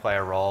Magnum play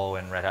a role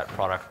in Red Hat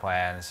product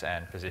plans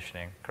and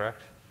positioning,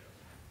 correct?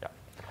 Yeah.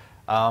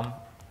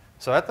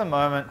 So at the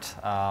moment,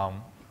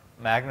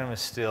 Magnum is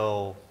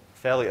still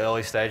fairly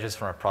early stages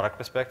from a product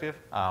perspective.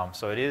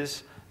 So it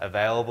is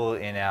available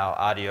in our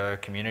RDO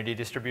community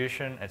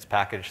distribution. It's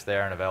packaged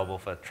there and available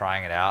for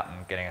trying it out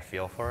and getting a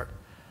feel for it.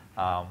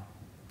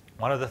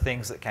 One of the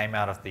things that came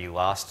out of the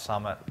last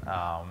summit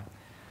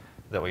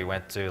that we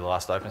went to, the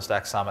last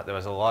OpenStack summit, there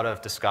was a lot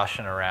of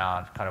discussion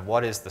around kind of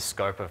what is the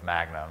scope of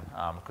Magnum,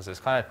 because there's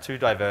kind of two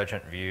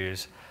divergent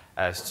views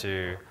as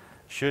to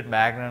should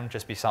Magnum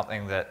just be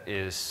something that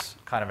is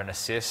kind of an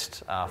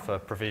assist for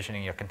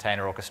provisioning your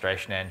container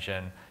orchestration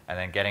engine and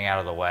then getting out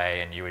of the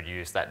way, and you would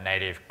use that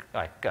native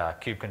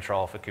kube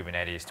control for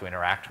Kubernetes to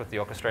interact with the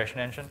orchestration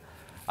engine?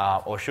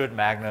 Or should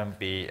Magnum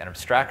be an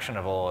abstraction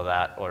of all of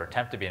that, or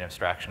attempt to be an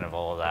abstraction of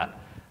all of that,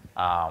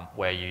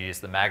 where you use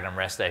the Magnum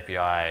REST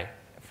API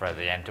for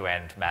the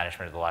end-to-end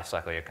management of the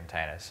lifecycle of your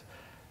containers?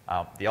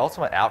 The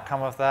ultimate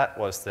outcome of that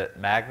was that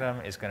Magnum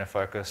is going to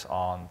focus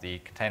on the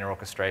container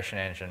orchestration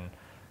engine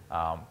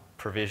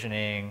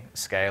provisioning,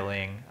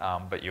 scaling,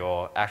 but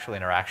your actual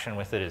interaction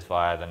with it is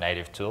via the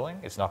native tooling.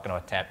 It's not going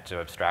to attempt to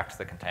abstract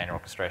the container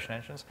orchestration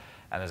engines.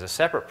 And there's a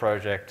separate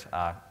project,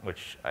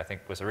 which I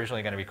think was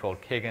originally going to be called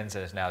Higgins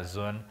and is now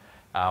Zun,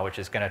 which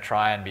is going to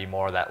try and be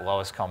more of that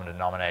lowest common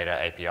denominator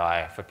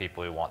API for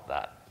people who want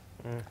that.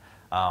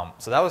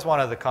 So that was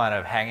one of the kind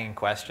of hanging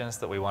questions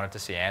that we wanted to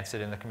see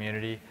answered in the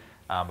community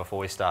before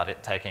we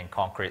started taking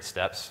concrete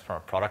steps from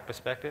a product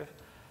perspective.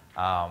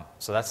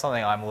 So that's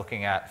something I'm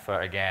looking at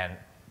for, again,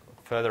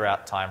 further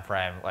out time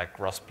frame, like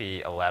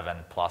ROSP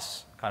 11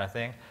 plus kind of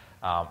thing.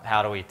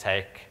 How do we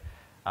take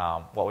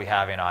what we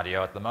have in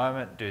RDO at the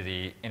moment, do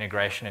the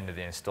integration into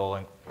the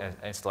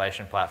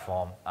installation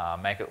platform,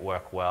 make it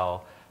work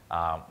well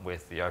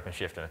with the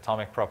OpenShift and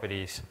Atomic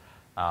properties,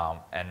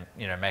 and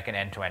make an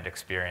end-to-end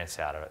experience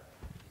out of it.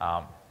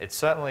 It's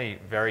certainly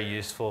very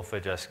useful for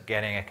just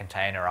getting a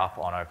container up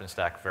on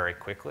OpenStack very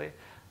quickly.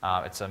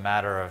 It's a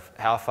matter of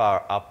how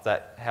far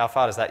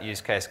does that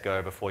use case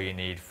go before you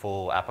need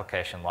full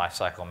application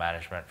lifecycle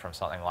management from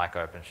something like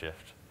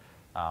OpenShift?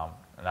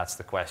 And that's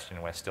the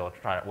question. We're still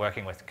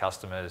working with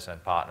customers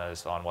and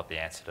partners on what the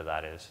answer to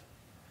that is.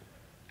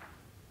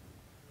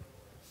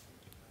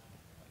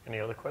 Any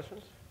other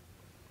questions?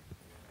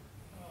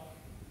 Do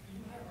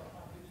you have a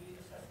publicly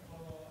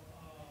accessible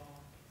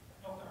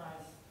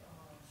dockerized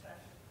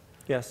Ceph?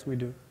 Yes, we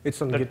do. It's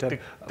on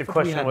GitHub. The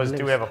question was,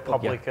 do we have a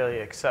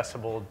publicly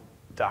accessible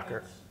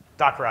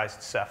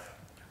Dockerized Ceph?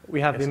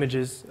 We have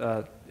images.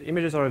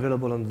 Images are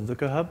available on the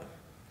Docker Hub.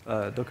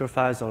 Docker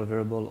files are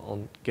available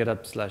on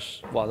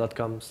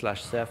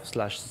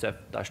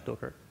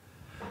github.com/ceph/ceph-docker.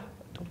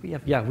 Don't we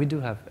have? Yeah, we do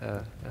have.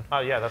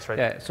 Oh, yeah, that's right.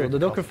 Yeah, so the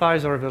Docker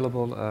files are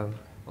available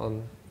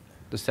on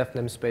the Ceph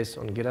namespace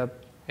on GitHub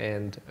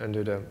and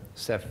under the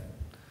Ceph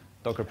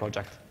Docker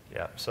project.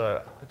 Yeah,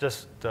 so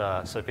just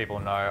so people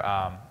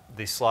know,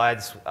 the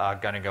slides are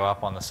going to go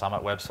up on the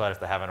Summit website if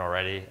they haven't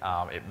already.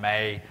 It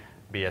may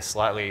be a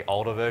slightly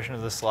older version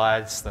of the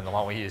slides than the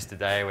one we use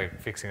today. We're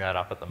fixing that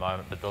up at the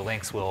moment, but the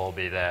links will all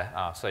be there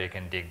so you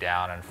can dig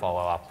down and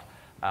follow up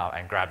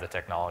and grab the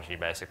technology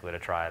basically to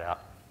try it out.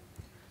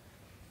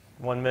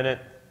 1 minute.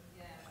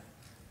 Yes.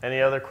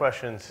 Any other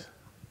questions?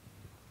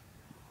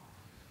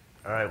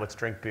 All right, let's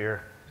drink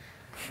beer.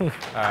 All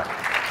right.